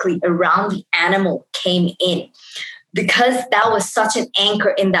specifically around the animal came in, because that was such an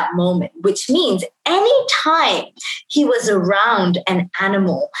anchor in that moment, which means anytime he was around an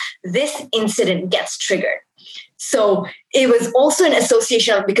animal, this incident gets triggered. So it was also an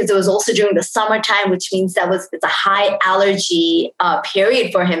association because it was also during the summertime, which means it's a high allergy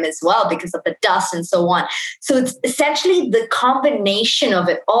period for him as well because of the dust and so on. So it's essentially the combination of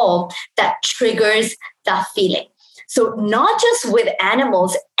it all that triggers that feeling. So not just with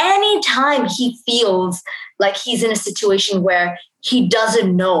animals, anytime he feels like he's in a situation where he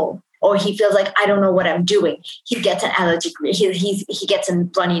doesn't know, or he feels like, I don't know what I'm doing, he gets an allergic, he gets a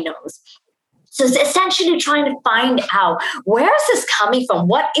runny nose. So it's essentially trying to find out, where is this coming from?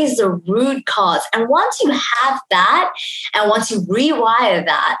 What is the root cause? And once you have that, and once you rewire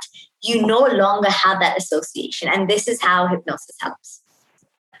that, you no longer have that association. And this is how hypnosis helps.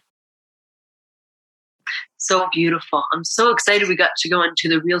 So beautiful. I'm so excited we got to go into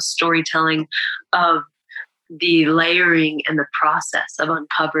the real storytelling of the layering and the process of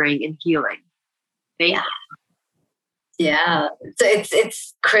uncovering and healing. Thank you. Yeah. So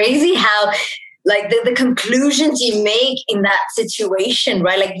it's crazy how, like, the conclusions you make in that situation,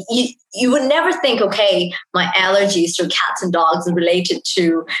 right? Like you would never think, okay, my allergies to cats and dogs are related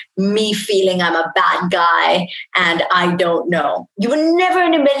to me feeling I'm a bad guy and I don't know. You would never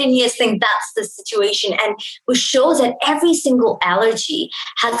in a million years think that's the situation. And which shows that every single allergy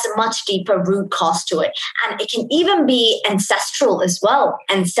has a much deeper root cause to it. And it can even be ancestral as well,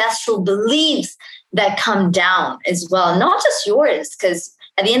 ancestral beliefs that come down as well, not just yours, because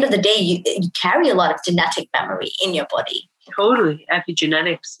at the end of the day, you carry a lot of genetic memory in your body. Totally.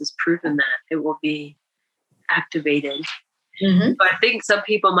 Epigenetics has proven that it will be activated. Mm-hmm. But I think some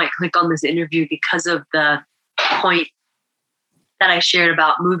people might click on this interview because of the point that I shared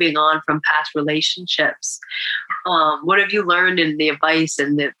about moving on from past relationships. What have you learned in the advice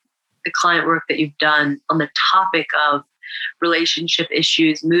and the client work that you've done on the topic of relationship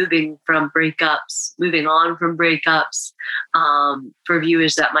issues, moving on from breakups, for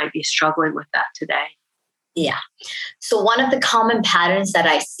viewers that might be struggling with that today? Yeah. So one of the common patterns that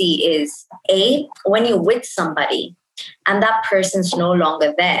I see is, when you're with somebody and that person's no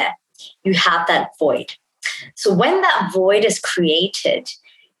longer there, you have that void. So when that void is created,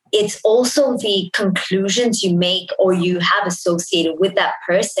 it's also the conclusions you make or you have associated with that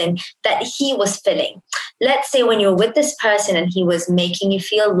person that he was filling. Let's say when you're with this person and he was making you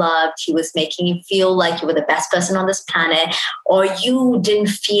feel loved, he was making you feel like you were the best person on this planet, or you didn't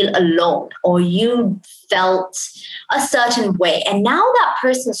feel alone, or you felt a certain way. And now that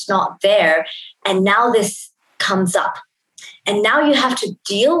person's not there, and now this comes up. And now you have to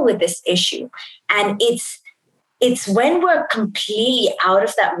deal with this issue. And it's when we're completely out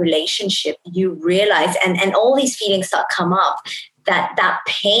of that relationship, you realize, and all these feelings start come up, that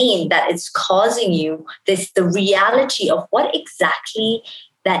pain that is causing you, the reality of what exactly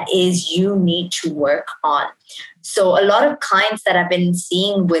that is you need to work on. So a lot of clients that I've been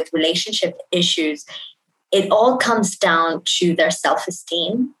seeing with relationship issues, it all comes down to their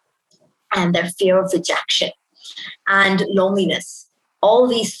self-esteem and their fear of rejection and loneliness. All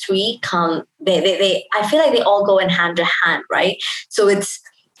these three come, I feel like they all go in hand to hand, right? So it's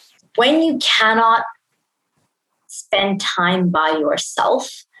when you cannot spend time by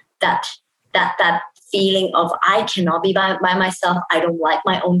yourself, that feeling of I cannot be by myself, I don't like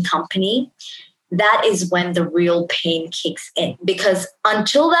my own company, that is when the real pain kicks in. Because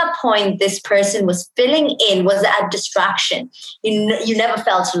until that point, this person was filling in, was that distraction. You never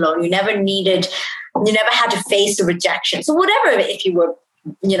felt alone. You never had to face the rejection. So whatever, if you were,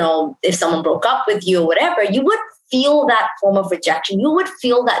 if someone broke up with you or whatever, you would feel that form of rejection. You would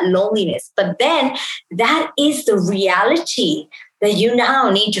feel that loneliness. But then that is the reality that you now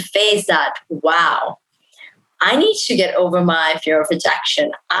need to face that, wow, I need to get over my fear of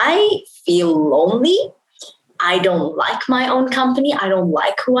rejection. I feel lonely. I don't like my own company. I don't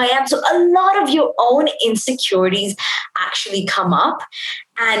like who I am. So a lot of your own insecurities actually come up,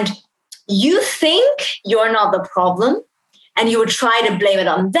 and you think you're not the problem, and you would try to blame it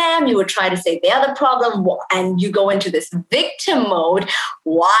on them. You would try to say they are the problem, and you go into this victim mode.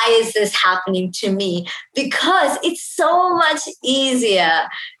 Why is this happening to me? Because it's so much easier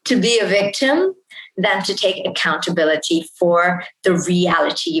to be a victim than to take accountability for the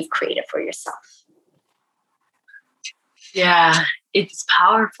reality you've created for yourself. Yeah, it's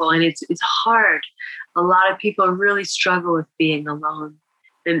powerful and it's hard. A lot of people really struggle with being alone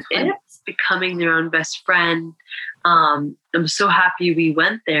and becoming their own best friend. I'm so happy we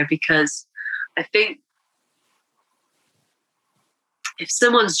went there, because I think if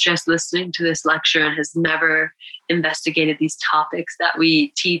someone's just listening to this lecture and has never investigated these topics that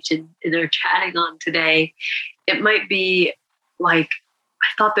we teach and are chatting on today, it might be like, I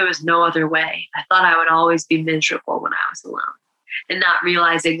thought there was no other way. I thought I would always be miserable when I was alone, and not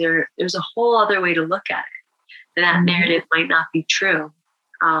realizing there's a whole other way to look at it. And that narrative might not be true.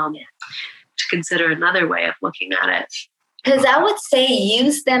 To consider another way of looking at it. Because I would say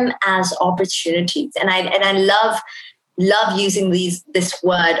use them as opportunities. And I love using this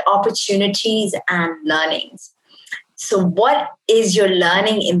word, opportunities and learnings. So what is your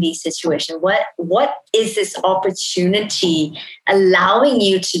learning in these situations? What is this opportunity allowing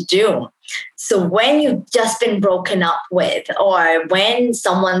you to do? So when you've just been broken up with, or when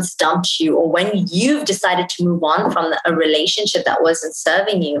someone's dumped you, or when you've decided to move on from a relationship that wasn't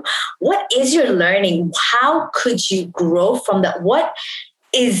serving you, what is your learning? How could you grow from that? What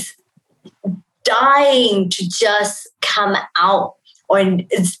is dying to just come out, or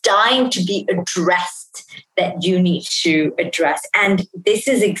is dying to be addressed, that you need to address? And this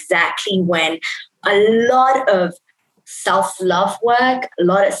is exactly when a lot of self-love work, a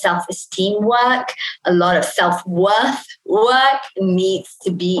lot of self-esteem work, a lot of self-worth work needs to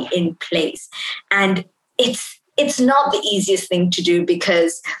be in place. And it's not the easiest thing to do,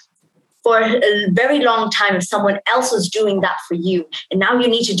 because for a very long time, if someone else was doing that for you, and now you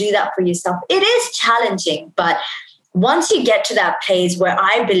need to do that for yourself, it is challenging. But once you get to that place where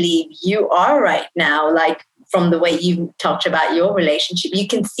I believe you are right now, like from the way you talked about your relationship, you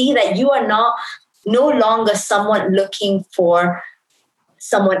can see that you are no longer someone looking for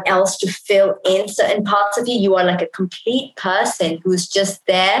someone else to fill in certain parts of you. You are like a complete person who's just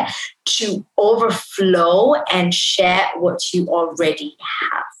there to overflow and share what you already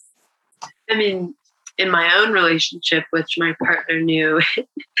have. I mean, in my own relationship, which my partner knew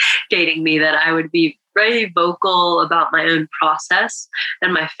dating me, that I would be very vocal about my own process.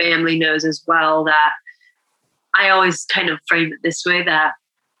 And my family knows as well that I always kind of frame it this way, that,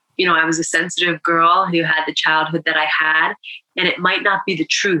 you know, I was a sensitive girl who had the childhood that I had, and it might not be the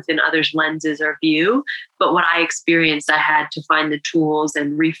truth in others' lenses or view, but what I experienced, I had to find the tools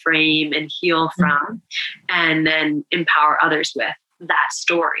and reframe and heal from, and then empower others with that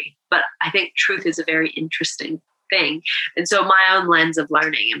story. But I think truth is a very interesting thing. And so my own lens of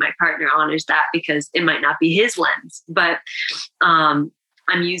learning, and my partner honors that, because it might not be his lens, but I'm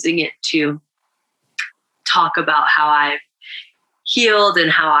using it to talk about how I've healed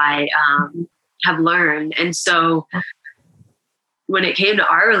and how I have learned. And so when it came to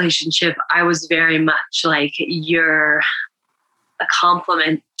our relationship, I was very much like, you're a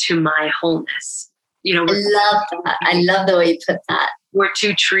compliment to my wholeness. You know, I love that. I love the way you put that. We're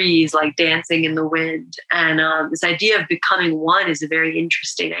two trees like dancing in the wind. And this idea of becoming one is a very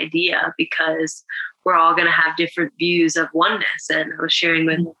interesting idea, because we're all going to have different views of oneness. And I was sharing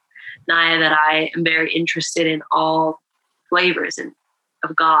with Naya that I am very interested in all flavors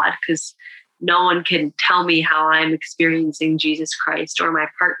of God, because no one can tell me how I'm experiencing Jesus Christ, or my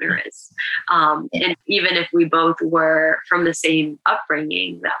partner is. And even if we both were from the same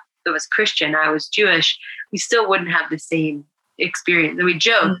upbringing, that was Christian, I was Jewish, we still wouldn't have the same experience. And we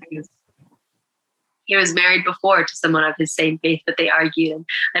joke, because he was married before to someone of his same faith, but they argued. And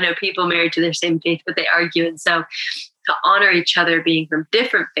I know people married to their same faith, but they argue. And so to honor each other being from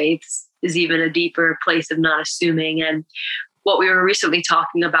different faiths is even a deeper place of not assuming. And what we were recently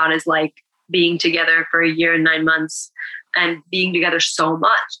talking about is like being together for a year and 9 months, and being together so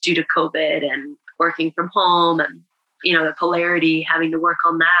much due to COVID and working from home, and, you know, the polarity, having to work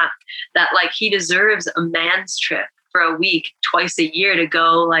on that like he deserves a man's trip for a week, twice a year, to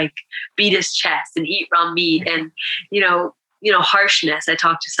go like beat his chest and eat raw meat and, you know, harshness. I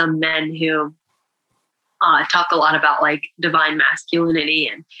talked to some men who talk a lot about like divine masculinity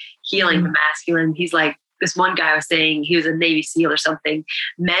and healing the masculine. He's like, this one guy was saying, he was a Navy SEAL or something.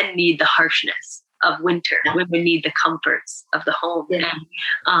 Men need the harshness of winter. Yeah. Women need the comforts of the home. Yeah.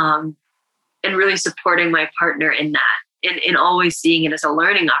 And really supporting my partner in that, and always seeing it as a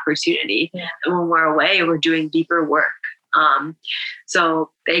learning opportunity. Yeah. And when we're away, we're doing deeper work.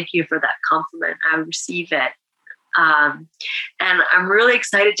 So thank you for that compliment. I receive it. And I'm really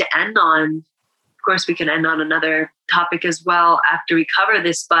excited to end on, of course, we can end on another topic as well after we cover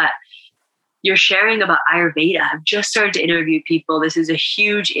this, but you're sharing about Ayurveda. I've just started to interview people. This is a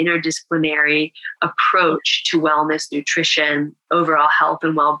huge interdisciplinary approach to wellness, nutrition, overall health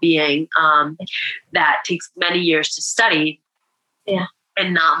and well-being that takes many years to study. Yeah.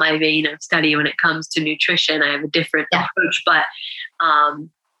 And not my vein of study when it comes to nutrition. I have a different approach, but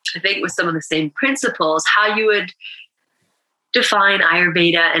I think with some of the same principles, how you would define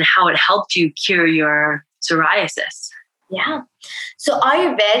Ayurveda and how it helped you cure your psoriasis. Yeah. So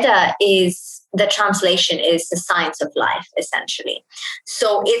Ayurveda the translation is the science of life, essentially.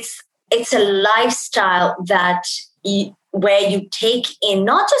 So it's a lifestyle where you take in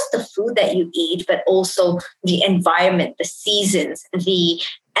not just the food that you eat, but also the environment, the seasons, the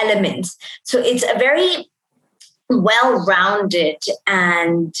elements. So it's a very well-rounded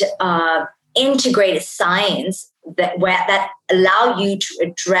and integrated science that allow you to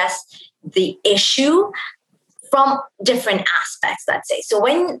address the issue from different aspects, let's say. So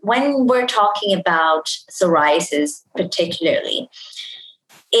when we're talking about psoriasis particularly,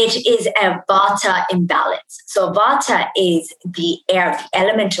 it is a vata imbalance. So vata is the air, the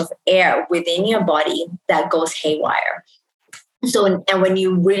element of air within your body that goes haywire. So, and when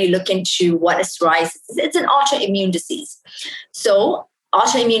you really look into what is psoriasis, it's an autoimmune disease. So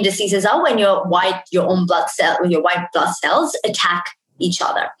autoimmune diseases are when your white blood cells attack each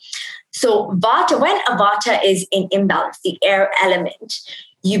other. So vata, when a vata is in imbalance, the air element,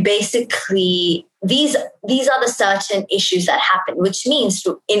 you basically, these are the certain issues that happen, which means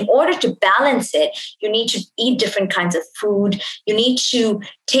in order to balance it, you need to eat different kinds of food. You need to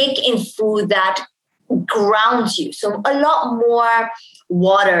take in food that grounds you. So a lot more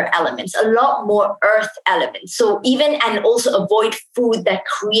water elements, a lot more earth elements. So and also avoid food that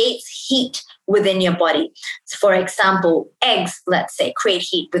creates heat within your body. So for example, eggs, let's say, create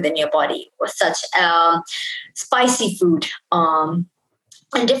heat within your body, or such spicy food,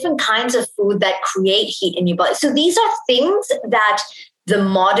 and different kinds of food that create heat in your body. So these are things that the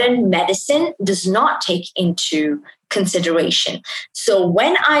modern medicine does not take into consideration. So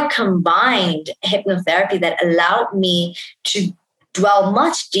when I combined hypnotherapy that allowed me to dwell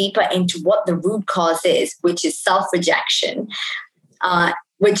much deeper into what the root cause is, which is self-rejection,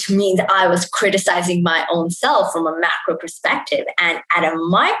 which means I was criticizing my own self from a macro perspective. And at a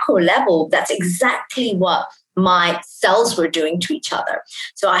micro level, that's exactly what my cells were doing to each other.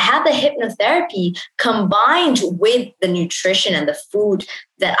 So I had the hypnotherapy combined with the nutrition and the food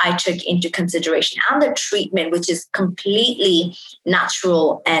that I took into consideration, and the treatment, which is completely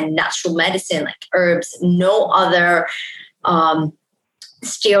natural and natural medicine, like herbs, no other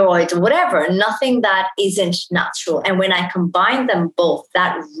steroids or whatever, nothing that isn't natural. And when I combined them both,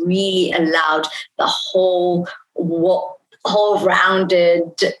 that really allowed the whole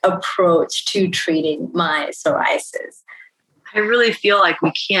rounded approach to treating my psoriasis. I really feel like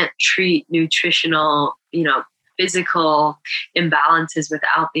we can't treat nutritional, physical imbalances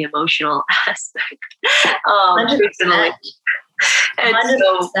without the emotional aspect. 100%. And 100%.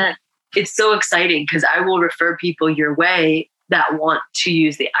 So it's so exciting because I will refer people your way that want to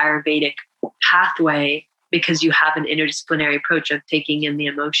use the Ayurvedic pathway, because you have an interdisciplinary approach of taking in the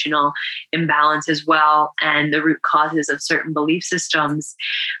emotional imbalance as well and the root causes of certain belief systems.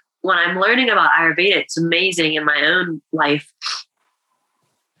 When I'm learning about Ayurveda, it's amazing in my own life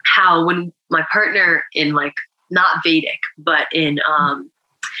how when my partner in not Vedic, but in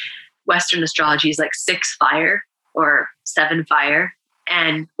Western astrology is 6 fire or 7 fire.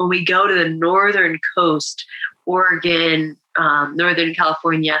 And when we go to the northern coast, Oregon, Northern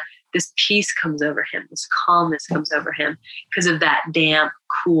California, this peace comes over him, this calmness comes over him because of that damp,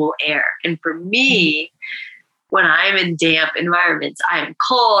 cool air. And for me, when I'm in damp environments, I am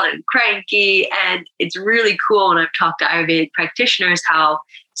cold and cranky. And it's really cool when I've talked to Ayurvedic practitioners how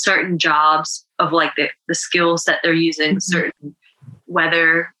certain jobs of the skill set they're using, certain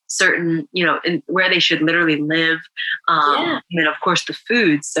weather, certain, and where they should literally live. And then of course the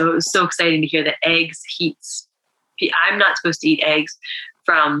foods. So it was so exciting to hear that eggs heats. I'm not supposed to eat eggs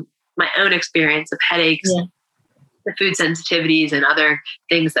from my own experience of headaches, the food sensitivities and other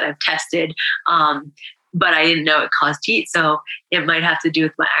things that I've tested. but I didn't know it caused heat. So it might have to do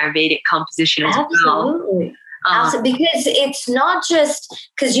with my Ayurvedic composition as well. Absolutely. Absolutely. Because it's not just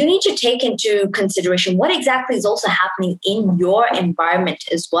because you need to take into consideration what exactly is also happening in your environment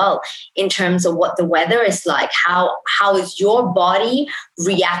as well, in terms of what the weather is like, how is your body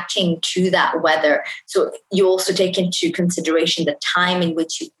reacting to that weather. So you also take into consideration the time in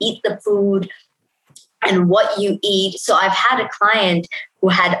which you eat the food and what you eat. So I've had a client who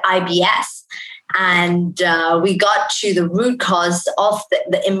had IBS, and we got to the root cause of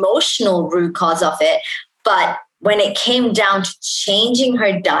the emotional root cause of it. But when it came down to changing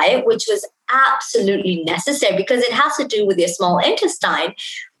her diet, which was absolutely necessary because it has to do with your small intestine,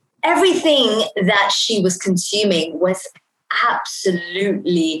 everything that she was consuming was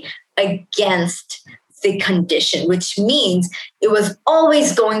absolutely against the condition, which means it was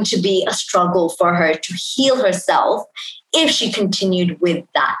always going to be a struggle for her to heal herself if she continued with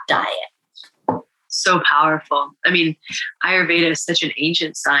that diet. So powerful. I mean, Ayurveda is such an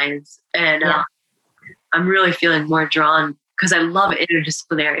ancient science, and I'm really feeling more drawn because I love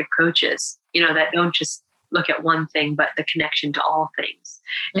interdisciplinary approaches, that don't just look at one thing, but the connection to all things.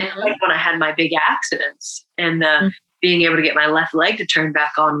 And like when I had my big accidents and being able to get my left leg to turn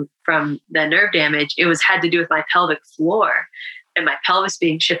back on from the nerve damage, it had to do with my pelvic floor and my pelvis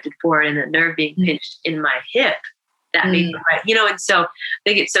being shifted forward and the nerve being pinched in my hip. That made and so I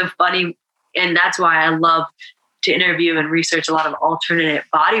think it's so funny. And that's why I love to interview and research a lot of alternative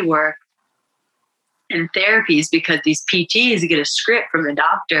body work and therapies, because these PTs get a script from the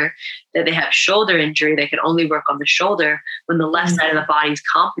doctor that they have shoulder injury. They can only work on the shoulder when the left side of the body is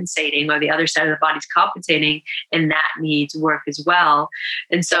compensating or the other side of the body is compensating, and that needs work as well.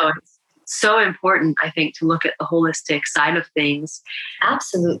 And so it's so important, I think, to look at the holistic side of things.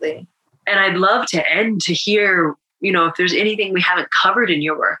 Absolutely. And I'd love to end to hear, if there's anything we haven't covered in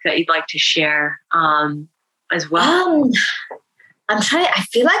your work that you'd like to share as well. I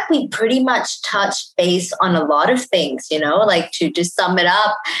feel like we pretty much touched base on a lot of things, like to just sum it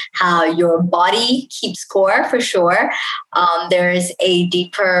up, how your body keeps score for sure. There is a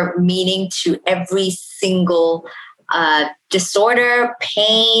deeper meaning to every single disorder,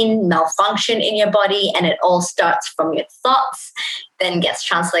 pain, malfunction in your body, and it all starts from your thoughts, then gets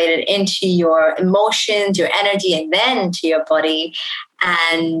translated into your emotions, your energy, and then to your body.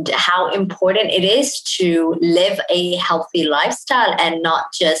 And how important it is to live a healthy lifestyle and not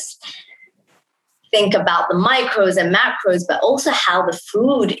just think about the micros and macros, but also how the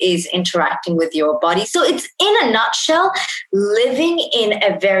food is interacting with your body. So it's, in a nutshell, living in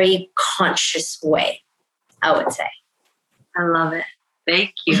a very conscious way, I would say. I love it.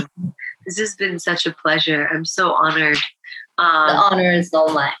 Thank you. This has been such a pleasure. I'm so honored. The honor is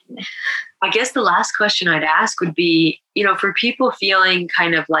all mine. I guess the last question I'd ask would be, for people feeling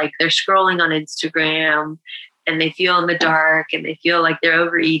kind of like they're scrolling on Instagram and they feel in the dark and they feel like they're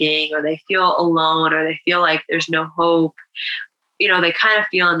overeating, or they feel alone, or they feel like there's no hope, they kind of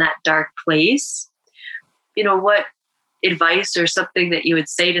feel in that dark place. What advice or something that you would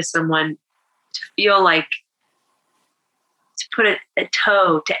say to someone to feel like, to put a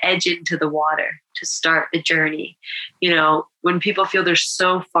toe, to edge into the water, to start the journey, when people feel they're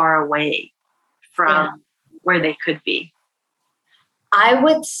so far away from where they could be? I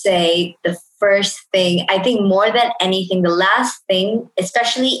would say the first thing, I think more than anything, the last thing,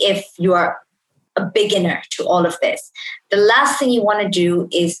 especially if you are a beginner to all of this, the last thing you want to do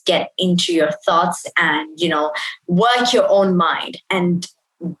is get into your thoughts and, work your own mind. And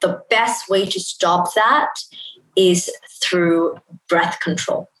the best way to stop that is through breath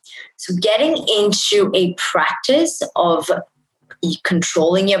control. So getting into a practice of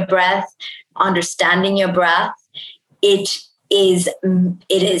controlling your breath, understanding your breath, it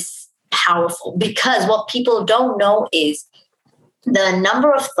is powerful, because what people don't know is the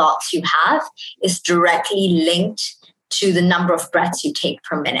number of thoughts you have is directly linked to the number of breaths you take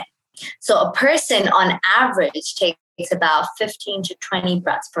per minute. So a person on average takes about 15 to 20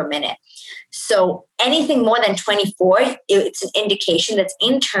 breaths per minute. So anything more than 24, it's an indication that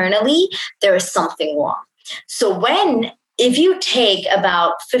internally there is something wrong. So if you take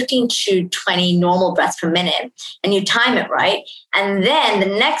about 15 to 20 normal breaths per minute and you time it right, and then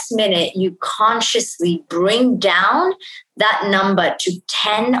the next minute you consciously bring down that number to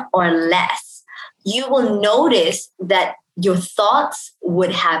 10 or less, you will notice that your thoughts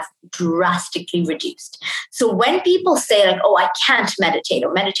would have drastically reduced. So when people say like, oh, I can't meditate,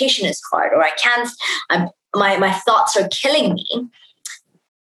 or meditation is hard, or I can't, my thoughts are killing me,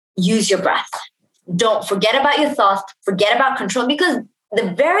 use your breath. Don't forget about your thoughts, forget about control, because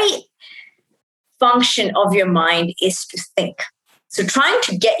the very function of your mind is to think. So trying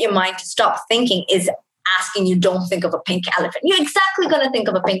to get your mind to stop thinking is asking you, don't think of a pink elephant. You're exactly going to think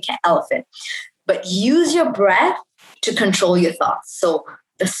of a pink elephant. But use your breath to control your thoughts. So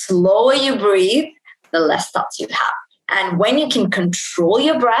the slower you breathe, the less thoughts you have. And when you can control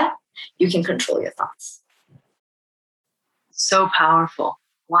your breath, you can control your thoughts. So powerful.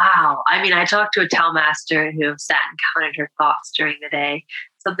 Wow. I mean, I talked to a Tao master who sat and counted her thoughts during the day,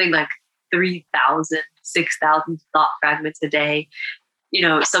 something like 3,000, 6,000 thought fragments a day. You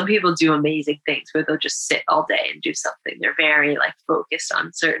know, some people do amazing things where they'll just sit all day and do something. They're very like focused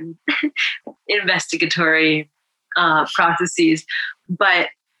on certain investigatory processes, but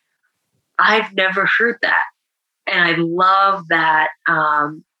I've never heard that. And I love that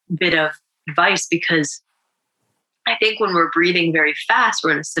bit of advice, because I think when we're breathing very fast,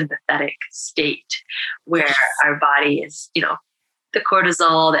 we're in a sympathetic state where our body is, you know, the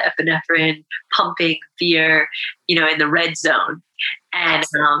cortisol, the epinephrine pumping, fear, you know, in the red zone. And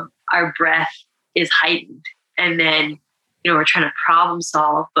our breath is heightened. And then, you know, we're trying to problem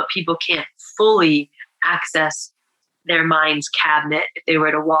solve, but people can't fully access their mind's cabinet if they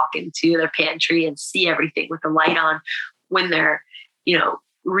were to walk into their pantry and see everything with the light on when they're, you know,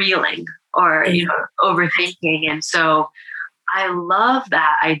 reeling or, you know, overthinking. And so I love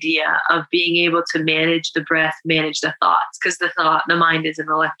that idea of being able to manage the breath, manage the thoughts, because the mind is an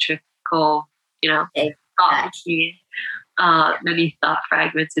electrical, you know, thought machine. Many thought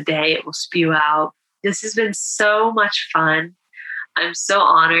fragments a day, it will spew out. This has been so much fun. I'm so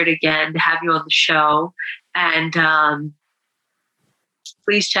honored again to have you on the show. And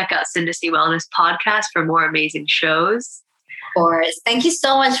please check out Syndicy Wellness Podcast for more amazing shows. Of course. Thank you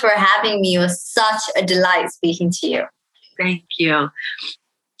so much for having me. It was such a delight speaking to you. Thank you.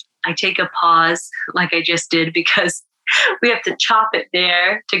 I take a pause like I just did because we have to chop it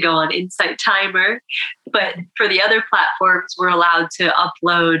there to go on Insight Timer. But for the other platforms, we're allowed to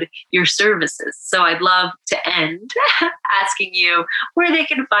upload your services. So I'd love to end asking you where they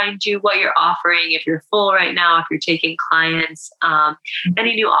can find you, what you're offering, if you're full right now, if you're taking clients,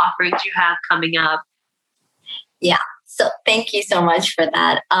 any new offerings you have coming up. Yeah. So thank you so much for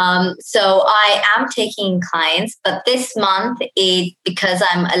that. So I am taking clients, but this month, because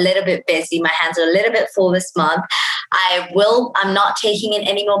I'm a little bit busy, my hands are a little bit full this month. I'm not taking in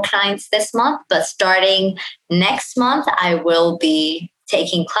any more clients this month, but starting next month, I will be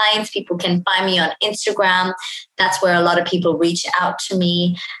taking clients. People can find me on Instagram. That's where a lot of people reach out to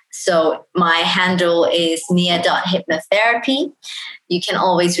me. So my handle is nia.hypnotherapy. You can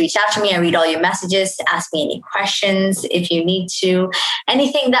always reach out to me. I read all your messages. Ask me any questions if you need to.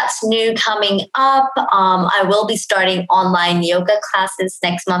 Anything that's new coming up. I will be starting online yoga classes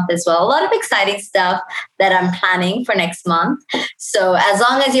next month as well. A lot of exciting stuff that I'm planning for next month. So as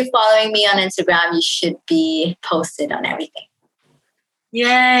long as you're following me on Instagram, you should be posted on everything.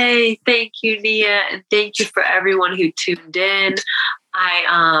 Yay. Thank you, Nia. And thank you for everyone who tuned in.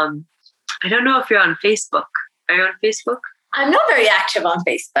 I don't know if you're on Facebook. Are you on Facebook? I'm not very active on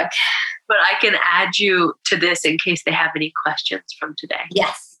Facebook. But I can add you to this in case they have any questions from today.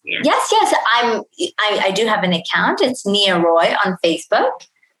 Yes. Yeah. Yes. I do have an account. It's Nia Roy on Facebook.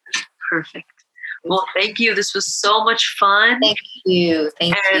 Perfect. Well, thank you. This was so much fun. Thank you.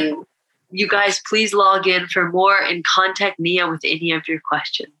 Thank you. You guys, please log in for more and contact Nia with any of your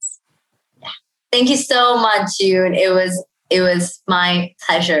questions. Thank you so much, June. It was my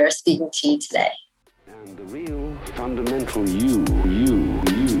pleasure speaking to you today. And the real fundamental you.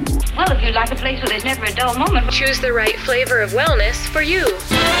 Well, if you like a place where there's never a dull moment, Choose the right flavor of wellness for you.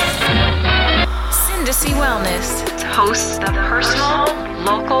 Syndicy Wellness. Hosts the personal